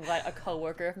currently in what a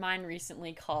coworker of mine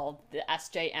recently called the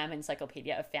SJM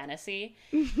Encyclopedia of Fantasy.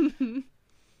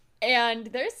 And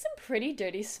there's some pretty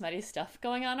dirty, smutty stuff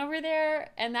going on over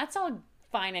there, and that's all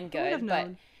fine and good,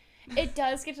 but it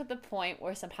does get to the point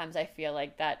where sometimes I feel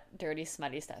like that dirty,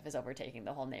 smutty stuff is overtaking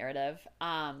the whole narrative.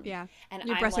 Yeah, and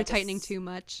your breasts are tightening too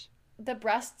much. The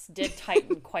breasts did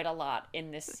tighten quite a lot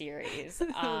in this series.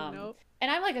 And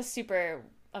I'm like a super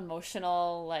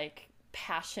emotional, like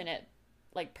passionate,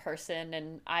 like person,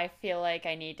 and I feel like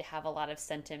I need to have a lot of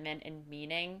sentiment and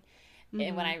meaning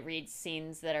when I read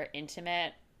scenes that are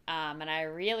intimate. And I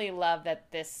really love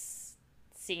that this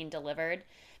scene delivered,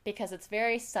 because it's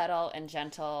very subtle and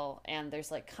gentle, and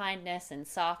there's like kindness and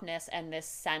softness and this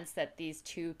sense that these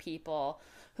two people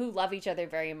who love each other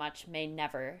very much may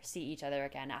never see each other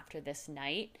again after this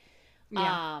night.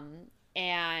 Yeah.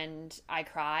 And I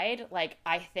cried. Like,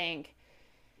 I think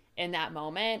in that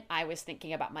moment I was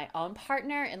thinking about my own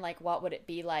partner and like, what would it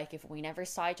be like if we never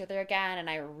saw each other again? And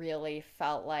I really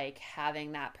felt like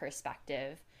having that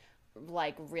perspective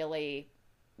like really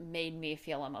made me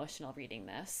feel emotional reading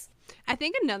this. I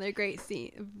think another great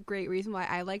reason why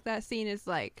I like that scene is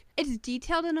like, it's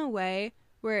detailed in a way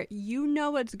where you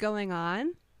know what's going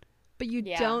on, but you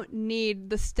don't need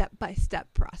the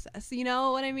step-by-step process. You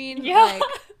know what I mean? Yeah. Like,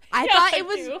 I thought it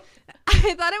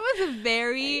was a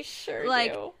very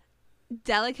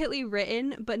delicately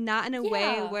written, but not in a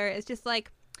way where it's just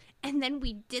like, and then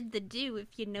we did the do,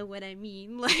 if you know what I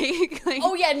mean. Like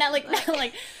oh yeah, not like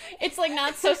it's like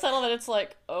not so subtle that it's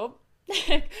like, oh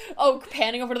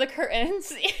panning over to the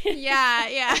curtains.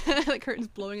 yeah the curtains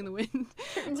blowing in the wind.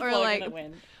 In the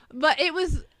wind. But it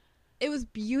was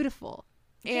beautiful,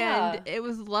 and it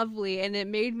was lovely, and it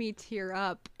made me tear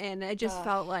up, and I just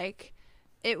felt like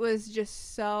it was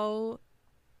just so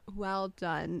well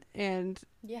done. And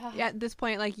at this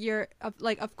point, like, you're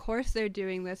like, of course they're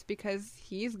doing this because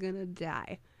he's gonna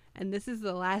die, and this is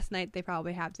the last night they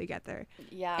probably have together.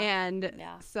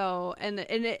 So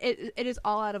it is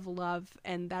all out of love,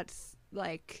 and that's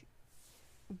like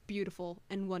beautiful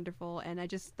and wonderful, and I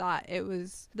just thought it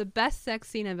was the best sex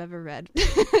scene I've ever read.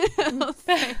 I'll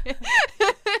say.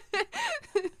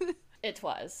 It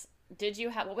was.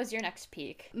 What was your next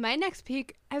peak? My next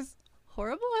peak, as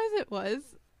horrible as it was,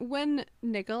 when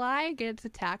Nikolai gets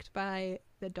attacked by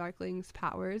the Darkling's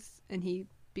powers and he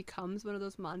becomes one of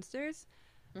those monsters,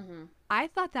 I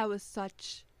thought that was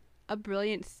such a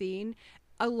brilliant scene.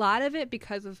 A lot of it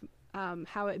because of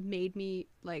how it made me,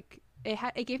 like,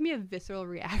 it gave me a visceral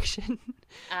reaction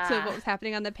to what was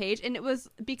happening on the page. And it was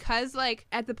because, like,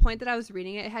 at the point that I was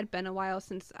reading it, it had been a while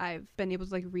since I've been able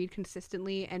to, like, read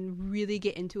consistently and really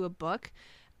get into a book.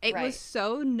 It was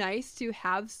so nice to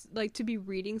have, like, to be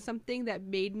reading something that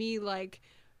made me, like,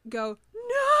 go,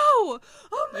 no!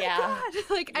 Oh my God!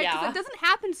 Like, 'cause it doesn't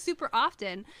happen super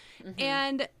often.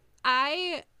 And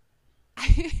I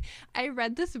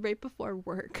read this right before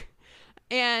work.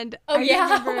 And I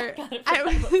remember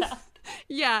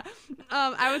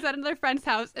I was at another friend's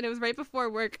house, and it was right before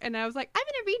work, and I was like, I'm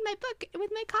gonna read my book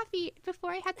with my coffee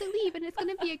before I have to leave, and it's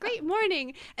gonna be a great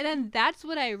morning. And then that's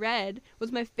what I read,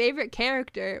 was my favorite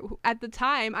character, who at the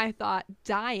time I thought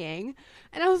dying,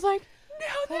 and I was like,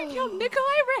 no, they killed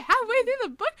Nikolai. We're halfway through the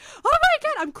book. Oh my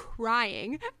God, I'm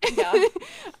crying.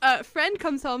 A friend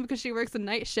comes home because she works a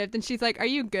night shift, and she's like, are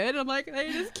you good? I'm like,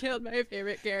 they just killed my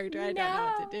favorite character. I don't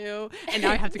know what to do. And now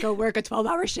I have to go work a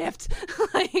 12-hour shift.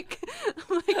 Like,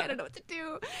 I'm like, I don't know what to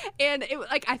do. And it,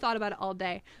 like, I thought about it all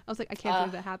day. I was like, I can't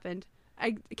believe that happened.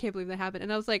 I can't believe that happened.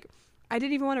 And I was like, I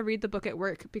didn't even want to read the book at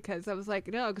work because I was like,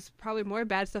 no, because probably more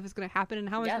bad stuff is going to happen, and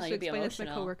how am I supposed to explain this to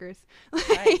my coworkers?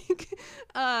 Like,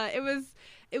 it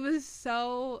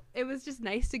was just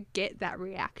nice to get that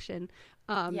reaction.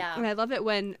 And I love it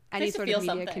when any sort of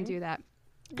media can do that.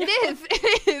 It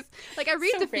is. Like, I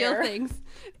read to feel things.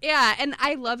 Yeah, and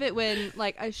I love it when,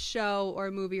 like, a show or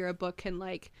a movie or a book can,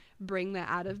 like, bring that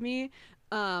out of me.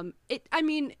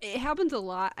 It happens a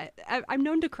lot. I'm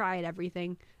known to cry at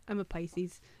everything. I'm a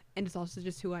Pisces. And it's also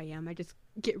just who I am. I just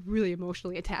get really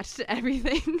emotionally attached to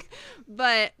everything.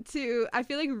 But I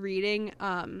feel like reading,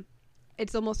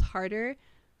 it's almost harder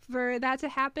for that to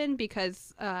happen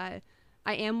because I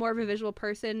am more of a visual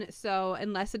person. So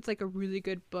unless it's like a really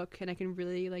good book and I can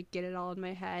really like get it all in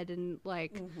my head and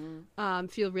like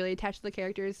feel really attached to the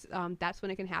characters, that's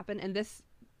when it can happen. And this,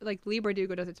 like, Lee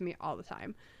Bardugo does it to me all the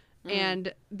time.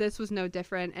 And this was no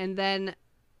different. And then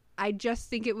I just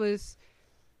think it was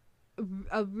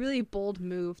a really bold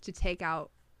move to take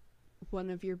out one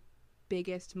of your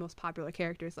biggest, most popular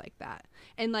characters like that.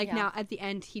 And like now at the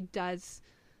end, he does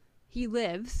he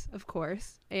lives, of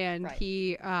course, and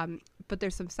he but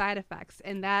there's some side effects,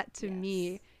 and that to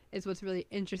me is what's really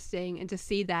interesting, and to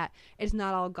see that it's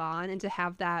not all gone, and to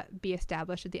have that be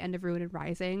established at the end of Ruin and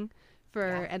Rising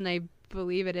and I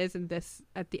believe it is in this,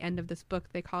 at the end of this book,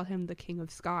 they call him the King of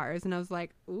Scars, and I was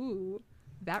like, ooh,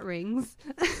 that rings.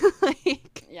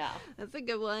 Like, yeah, that's a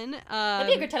good one. That'd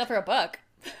be a good title for a book.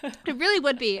 It really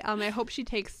would be. I hope she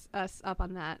takes us up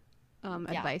on that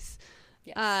advice.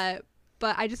 Yes.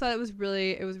 But I just thought it was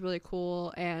really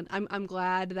cool, and I'm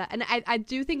glad that, and I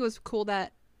do think it was cool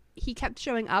that he kept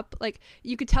showing up. Like,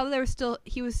 you could tell that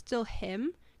he was still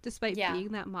him, despite being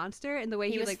that monster, and the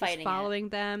way he was following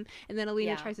them, and then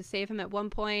Alina tries to save him at one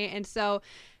point, and so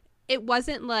it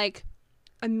wasn't like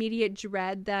immediate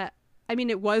dread that, I mean,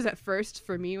 it was at first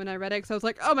for me when I read it, because I was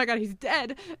like, oh my god, he's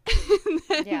dead. And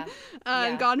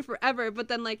then, gone forever, but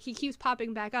then like he keeps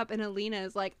popping back up, and Alina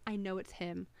is like, I know it's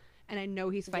him, and I know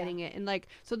he's fighting it, and like,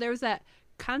 so there was that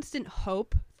constant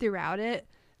hope throughout it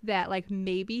that like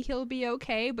maybe he'll be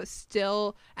okay, but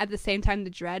still at the same time the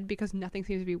dread, because nothing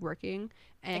seems to be working,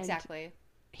 and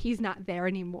he's not there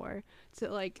anymore to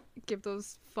like give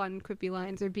those fun quippy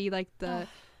lines or be like the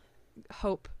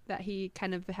hope that he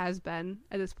kind of has been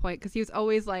at this point, because he was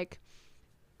always like,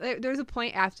 there's a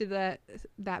point after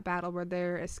that battle where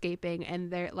they're escaping,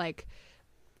 and they're like,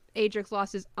 Adric's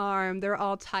lost his arm, they're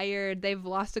all tired, they've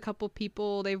lost a couple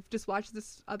people, they've just watched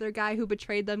this other guy who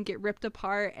betrayed them get ripped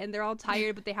apart, and they're all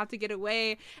tired, but they have to get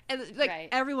away, and like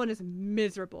everyone is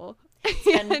miserable.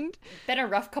 It's been a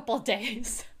rough couple of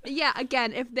days. Yeah,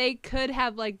 again, if they could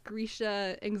have like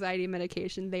Grisha anxiety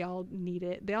medication, they all need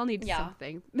it. They all need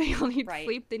something. They all need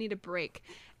sleep. They need a break.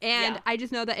 And I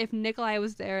just know that if Nikolai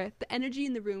was there, the energy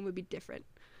in the room would be different.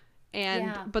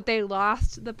 And but they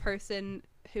lost the person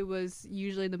who was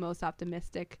usually the most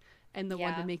optimistic and the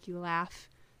one to make you laugh.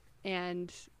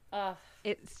 And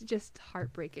it's just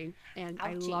heartbreaking. And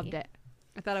I loved it.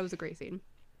 I thought it was a great scene.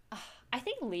 I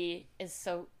think Lee is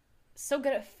so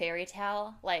good at fairy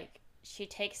tale. Like, she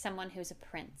takes someone who's a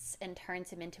prince and turns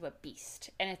him into a beast,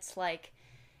 and it's like,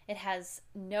 it has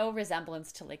no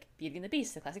resemblance to like Beauty and the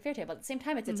Beast, the classic fairy tale, but at the same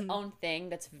time it's its own thing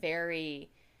that's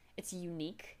it's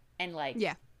unique and like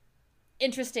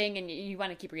interesting, and you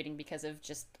want to keep reading because of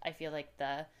just, I feel like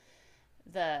the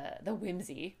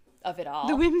whimsy of it all,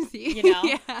 you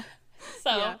know.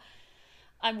 So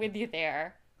I'm with you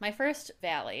there. My first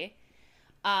Valley,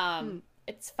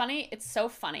 it's funny, it's so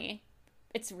funny,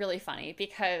 it's really funny,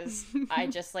 because I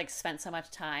just like spent so much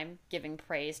time giving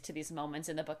praise to these moments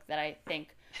in the book that I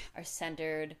think are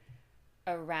centered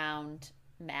around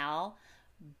Mal,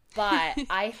 but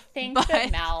I think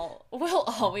that Mal will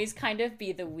always kind of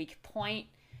be the weak point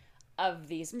of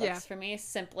these books for me,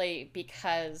 simply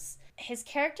because his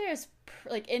character is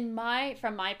like,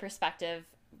 from my perspective,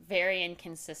 very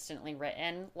inconsistently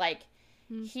written. Like,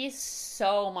 he's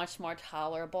so much more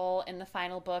tolerable in the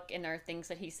final book, and there are things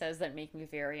that he says that make me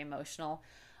very emotional,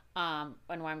 and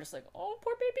where I'm just like, oh,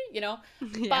 poor baby, you know.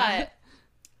 But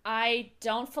I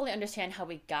don't fully understand how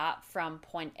we got from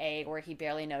point A, where he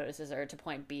barely notices her, to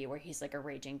point B, where he's like a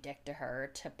raging dick to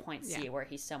her, to point C, where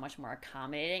he's so much more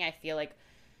accommodating. I feel like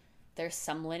there's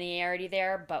some linearity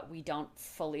there, but we don't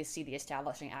fully see the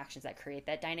establishing actions that create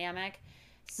that dynamic.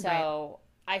 So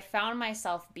I found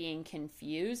myself being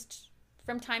confused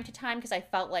from time to time, because I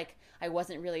felt like I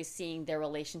wasn't really seeing their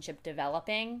relationship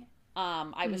developing.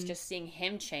 I was just seeing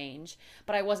him change,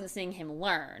 but I wasn't seeing him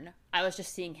learn. I was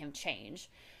just seeing him change.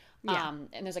 And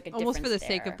there's like a difference almost for the there.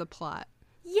 sake of the plot.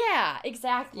 Yeah,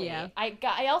 exactly.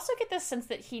 I also get this sense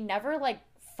that he never like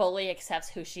fully accepts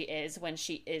who she is when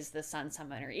she is the Sun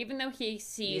Summoner, even though he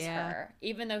sees her,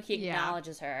 even though he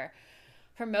acknowledges her.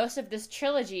 For most of this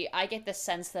trilogy, I get the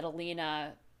sense that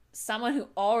Alina, someone who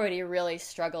already really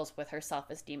struggles with her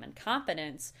self-esteem and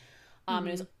confidence,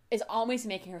 is always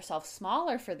making herself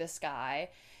smaller for this guy,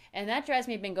 and that drives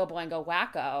me bingo boingo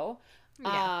wacko.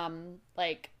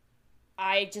 Like,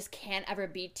 I just can't ever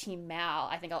be Team Mal.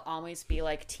 I think I'll always be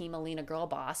like Team Alina girl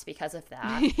boss because of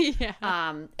that.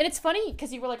 And it's funny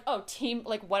because you were like, oh, team,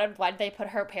 like, why did they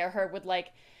pair her with like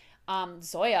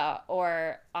Zoya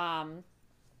or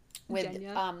with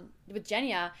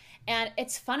Genya? And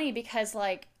it's funny because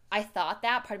like, I thought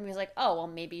that part of me was like, oh, well,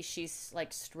 maybe she's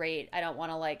like straight. I don't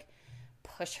want to like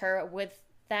push her with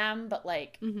them, but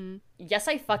like, yes,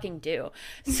 I fucking do.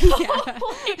 So,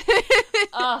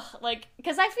 like,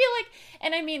 because I feel like,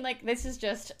 and I mean, like, this is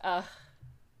just,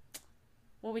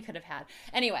 what we could have had.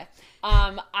 Anyway,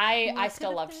 I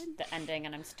still loved the ending,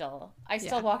 and I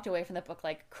still walked away from the book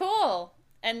like, cool.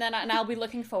 And I'll be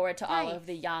looking forward to all Nice. of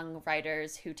the young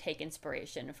writers who take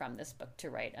inspiration from this book to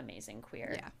write amazing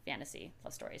queer fantasy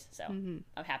love stories. So I'm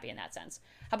happy in that sense.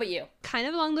 How about you? Kind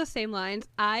of along those same lines,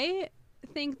 I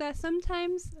think that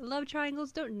sometimes love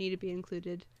triangles don't need to be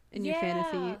included in your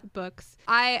fantasy books.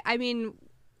 I mean,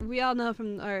 we all know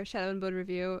from our Shadow and Bone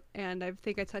review, and I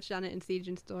think I touched on it in Siege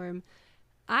and Storm,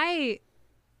 I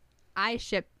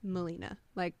ship Melina.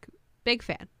 Like, big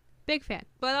fan.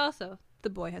 But also, the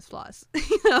boy has flaws,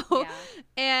 you know? Yeah.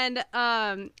 And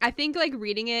I think, like,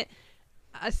 reading it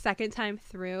a second time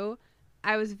through,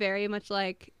 I was very much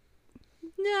like,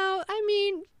 no, I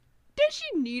mean, does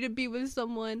she need to be with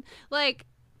someone? Like,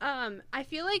 I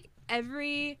feel like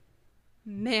every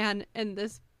man in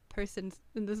this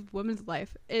woman's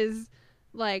life is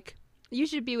like, you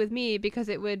should be with me because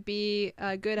it would be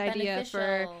a good idea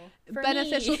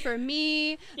beneficial for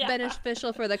me,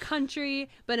 beneficial for the country,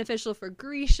 beneficial for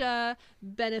Grisha,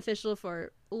 beneficial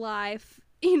for life,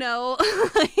 you know.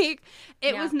 Like,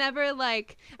 it was never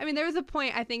like, I mean, there was a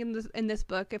point, I think, in this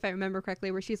book, if I remember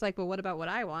correctly, where she's like, well, what about what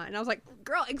I want? And I was like,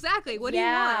 girl, exactly, what do you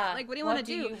want? Like, what do you want to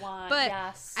do? But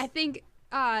I think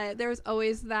there was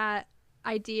always that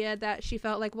idea that she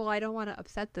felt like, well, I don't want to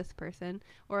upset this person,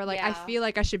 or like, I feel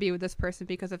like I should be with this person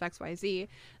because of XYZ.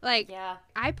 Like,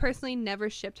 I personally never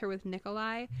shipped her with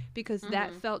Nikolai because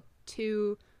that felt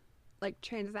too like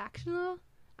transactional.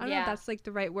 I don't know if that's like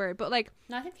the right word, but like,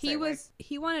 no, I think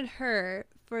he wanted her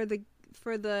for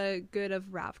the good of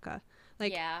Ravka.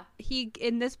 Like, he,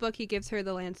 in this book, he gives her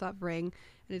the Lancelot ring,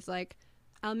 and it's like,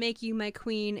 I'll make you my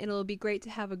queen, and it'll be great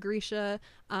to have a Grisha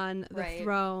on the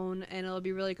throne, and it'll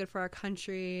be really good for our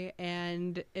country,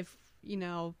 and if, you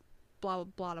know, blah,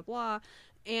 blah, blah, blah.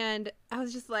 And I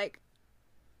was just like,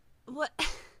 what?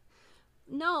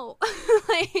 No.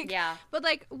 Like, but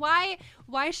like,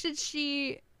 why should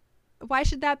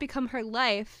that become her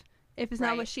life if it's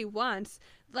not what she wants?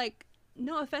 Like,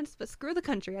 no offense, but screw the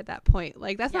country at that point.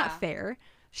 Like, that's not fair.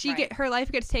 Her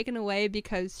life gets taken away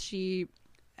because she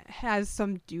has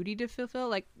some duty to fulfill.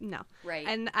 Like, no. Right.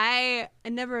 And I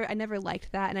never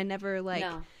liked that, and I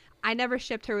never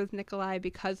shipped her with Nikolai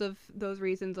because of those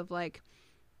reasons of like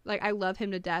I love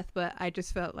him to death, but I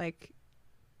just felt like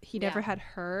he never had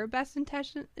her best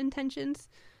intentions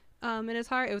in his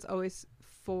heart. It was always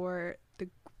for the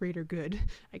greater good,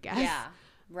 I guess. Yeah.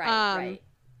 Right.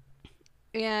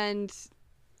 And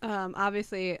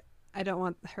obviously I don't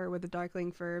want her with the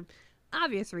Darkling for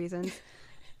obvious reasons.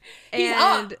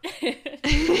 And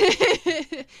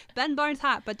Ben Barnes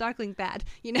hot, but Darkling bad,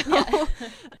 you know. Yeah.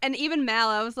 And even Mal,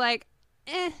 I was like,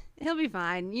 he'll be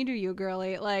fine. You do you,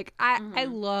 girly. Like, I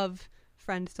love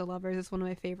friends to lovers. It's one of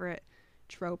my favorite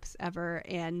tropes ever.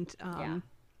 And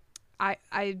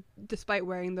I despite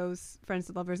wearing those friends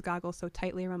to lovers goggles so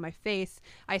tightly around my face,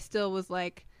 I still was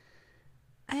like,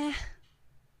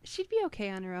 she'd be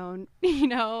okay on her own, you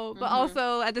know. But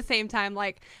also at the same time,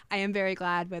 like, I am very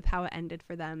glad with how it ended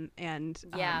for them, and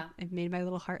it made my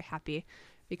little heart happy,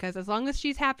 because as long as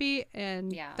she's happy,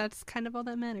 and that's kind of all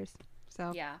that matters.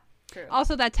 So true.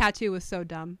 Also, that tattoo was so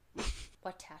dumb.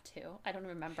 What tattoo? I don't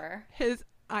remember. His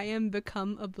 "I am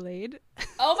become a blade."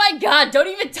 Oh my god! Don't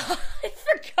even talk. I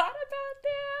forgot about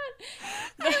that.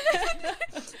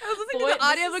 I was listening to the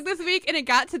audiobook this week, and it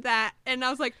got to that, and I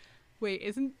was like, wait,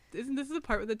 isn't this the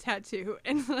part with the tattoo?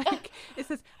 And like, it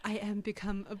says, "I am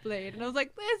become a blade," and I was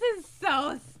like, this is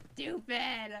so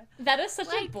stupid. That is such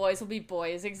a boys will be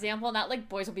boys example. Not like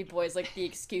boys will be boys, like the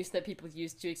excuse that people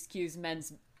use to excuse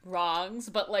men's wrongs,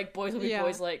 but like boys will be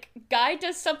boys, like guy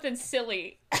does something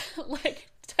silly, like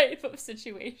type of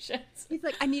situations. He's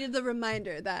like, I needed the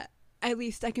reminder that at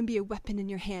least I can be a weapon in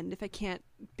your hand if I can't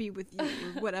be with you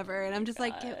or whatever. And I'm just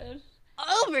like, get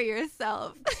over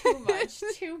yourself. Too much.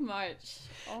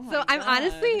 Oh my so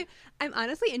God. I'm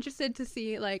honestly interested to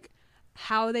see like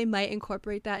how they might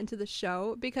incorporate that into the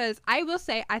show, because I will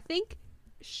say I think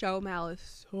show Mal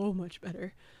is so much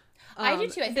better. I do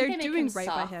too. I think they're they make doing him right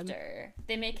softer. by him.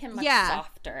 They make him much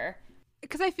softer.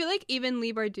 Because I feel like even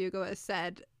Leigh Bardugo has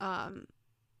said,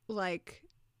 like,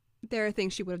 there are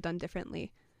things she would have done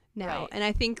differently now. Right. And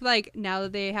I think, like, now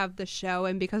that they have the show,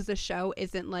 and because the show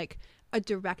isn't, like, a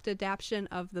direct adaptation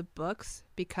of the books,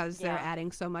 because they're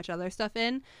adding so much other stuff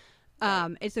in,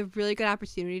 it's a really good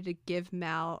opportunity to give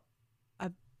Mal a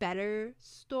better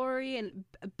story and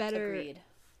a better,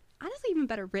 honestly, even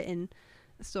better written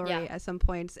story at some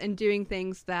points, and doing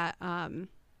things that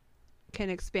can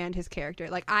expand his character.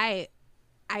 Like, I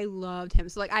I loved him.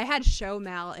 So like I had show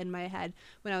Mal in my head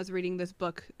when I was reading this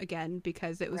book again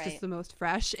because it was just the most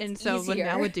fresh. And so when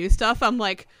Mal would do stuff, I'm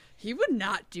like, he would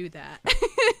not do that.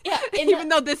 Yeah, even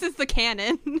though this is the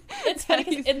canon. It's funny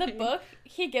because in the book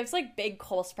he gives like big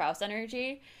Cole Sprouse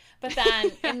energy, but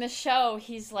then in the show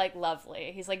he's like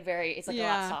lovely. He's like a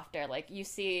lot softer. Like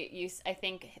I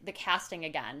think the casting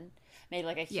again made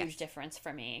like a huge difference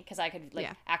for me because I could like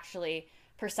actually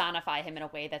personify him in a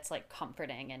way that's like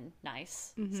comforting and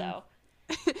nice. So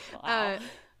wow.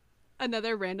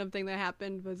 Another random thing that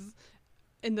happened was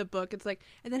in the book, it's like,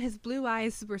 and then his blue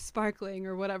eyes were sparkling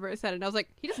or whatever it said, and I was like,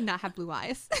 he does not have blue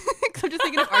eyes. I'm just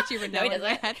thinking of Archie Renault in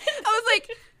my head. I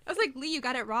was like, Lee, you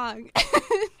got it wrong.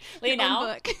 Lee,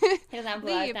 now he doesn't have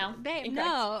blue eyes now. Babe,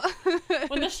 no.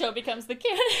 When the show becomes the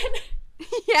canon.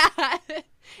 Yeah,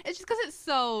 it's just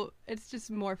because it's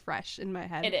just more fresh in my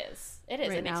head. It is. Right,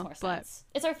 it makes more sense.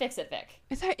 It's our fix it Vic.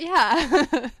 It's our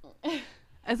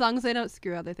as long as they don't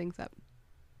screw other things up.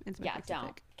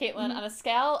 Don't. Caitlin, on a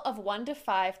scale of 1 to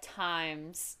 5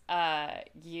 times,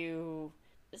 you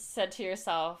said to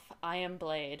yourself, "I am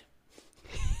Blade."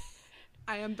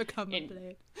 I am become a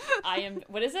blade.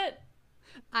 What is it?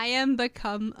 I am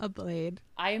become a blade.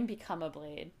 I am become a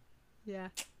blade. Yeah.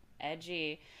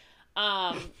 Edgy.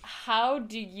 How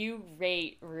do you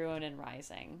rate Ruin and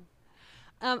Rising?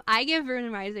 I give Ruin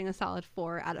and Rising a solid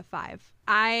 4 out of 5.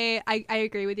 I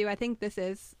agree with you. I think this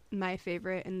is my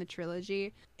favorite in the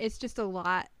trilogy. It's just a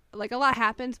lot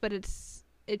happens, but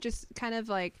it just kind of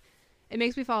like, it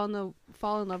makes me fall in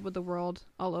love with the world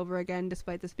all over again,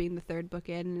 despite this being the third book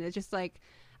in. And it's just like,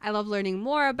 I love learning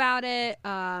more about it.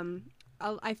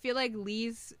 I feel like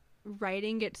Lee's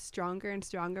writing gets stronger and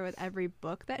stronger with every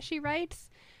book that she writes.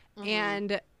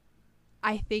 And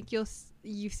I think you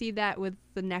see that with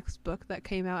the next book that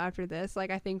came out after this.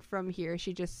 Like, I think from here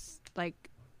she just like,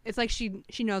 it's like she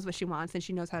knows what she wants and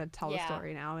she knows how to tell the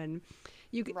story now. And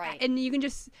you can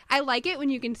just, I like it when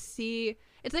you can see,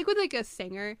 it's like with like a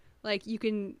singer, like you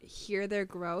can hear their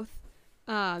growth.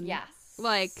 Yes.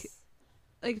 Like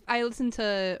I listen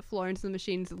to Florence and the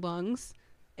Machine's Lungs.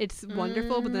 It's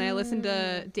wonderful, but then I listen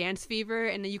to Dance Fever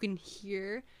and then you can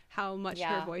hear how much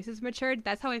her voice has matured.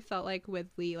 That's how I felt like with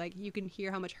Lee. Like, you can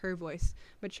hear how much her voice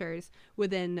matures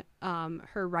within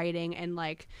her writing, and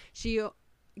like she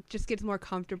just gets more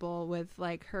comfortable with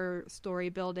like her story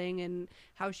building and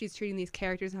how she's treating these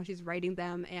characters and how she's writing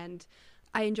them. And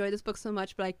I enjoy this book so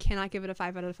much, but I cannot give it a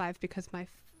 5 out of 5 because my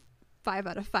 5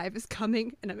 out of 5 is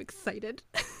coming and I'm excited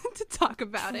to talk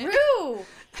about it.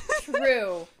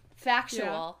 True.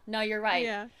 Factual. Yeah. No, you're right.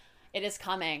 Yeah. It is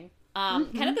coming.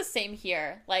 Kind of the same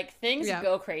here. Like, things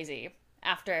go crazy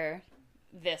after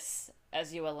this,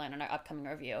 as you will learn in our upcoming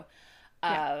review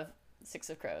of Six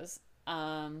of Crows.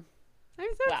 I'm so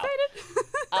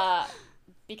excited.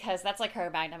 Because that's like her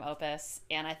magnum opus,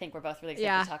 and I think we're both really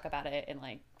excited to talk about it and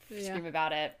like scream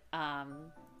about it.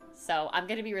 So I'm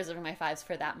going to be reserving my 5s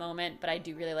for that moment, but I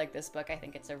do really like this book. I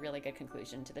think it's a really good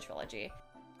conclusion to the trilogy.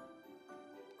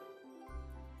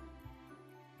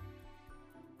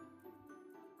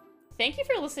 Thank you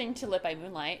for listening to Lit by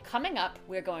Moonlight. Coming up,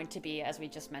 we're going to be, as we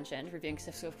just mentioned, reviewing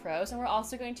Six of Crows, and we're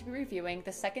also going to be reviewing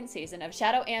the second season of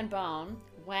Shadow and Bone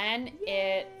when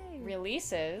it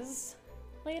releases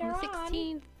later on. The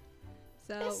 16th.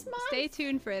 So stay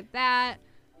tuned for that.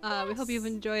 We hope you've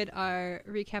enjoyed our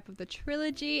recap of the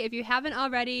trilogy. If you haven't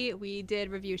already, we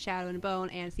did review Shadow and Bone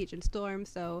and Siege and Storm,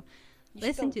 so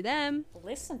listen to them.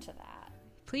 Listen to that.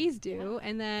 Please do.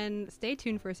 And then stay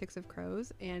tuned for Six of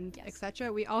Crows and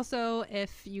etc. We also,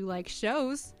 if you like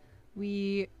shows,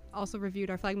 we also reviewed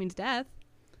Our Flag Means Death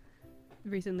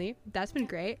recently. That's been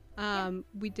great.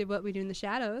 We did What We Do in the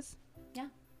Shadows. Yeah.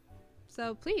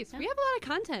 So please, we have a lot of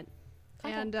content.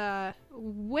 And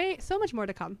so much more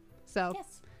to come. So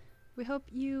we hope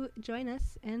you join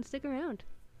us and stick around.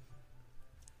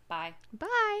 Bye.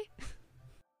 Bye.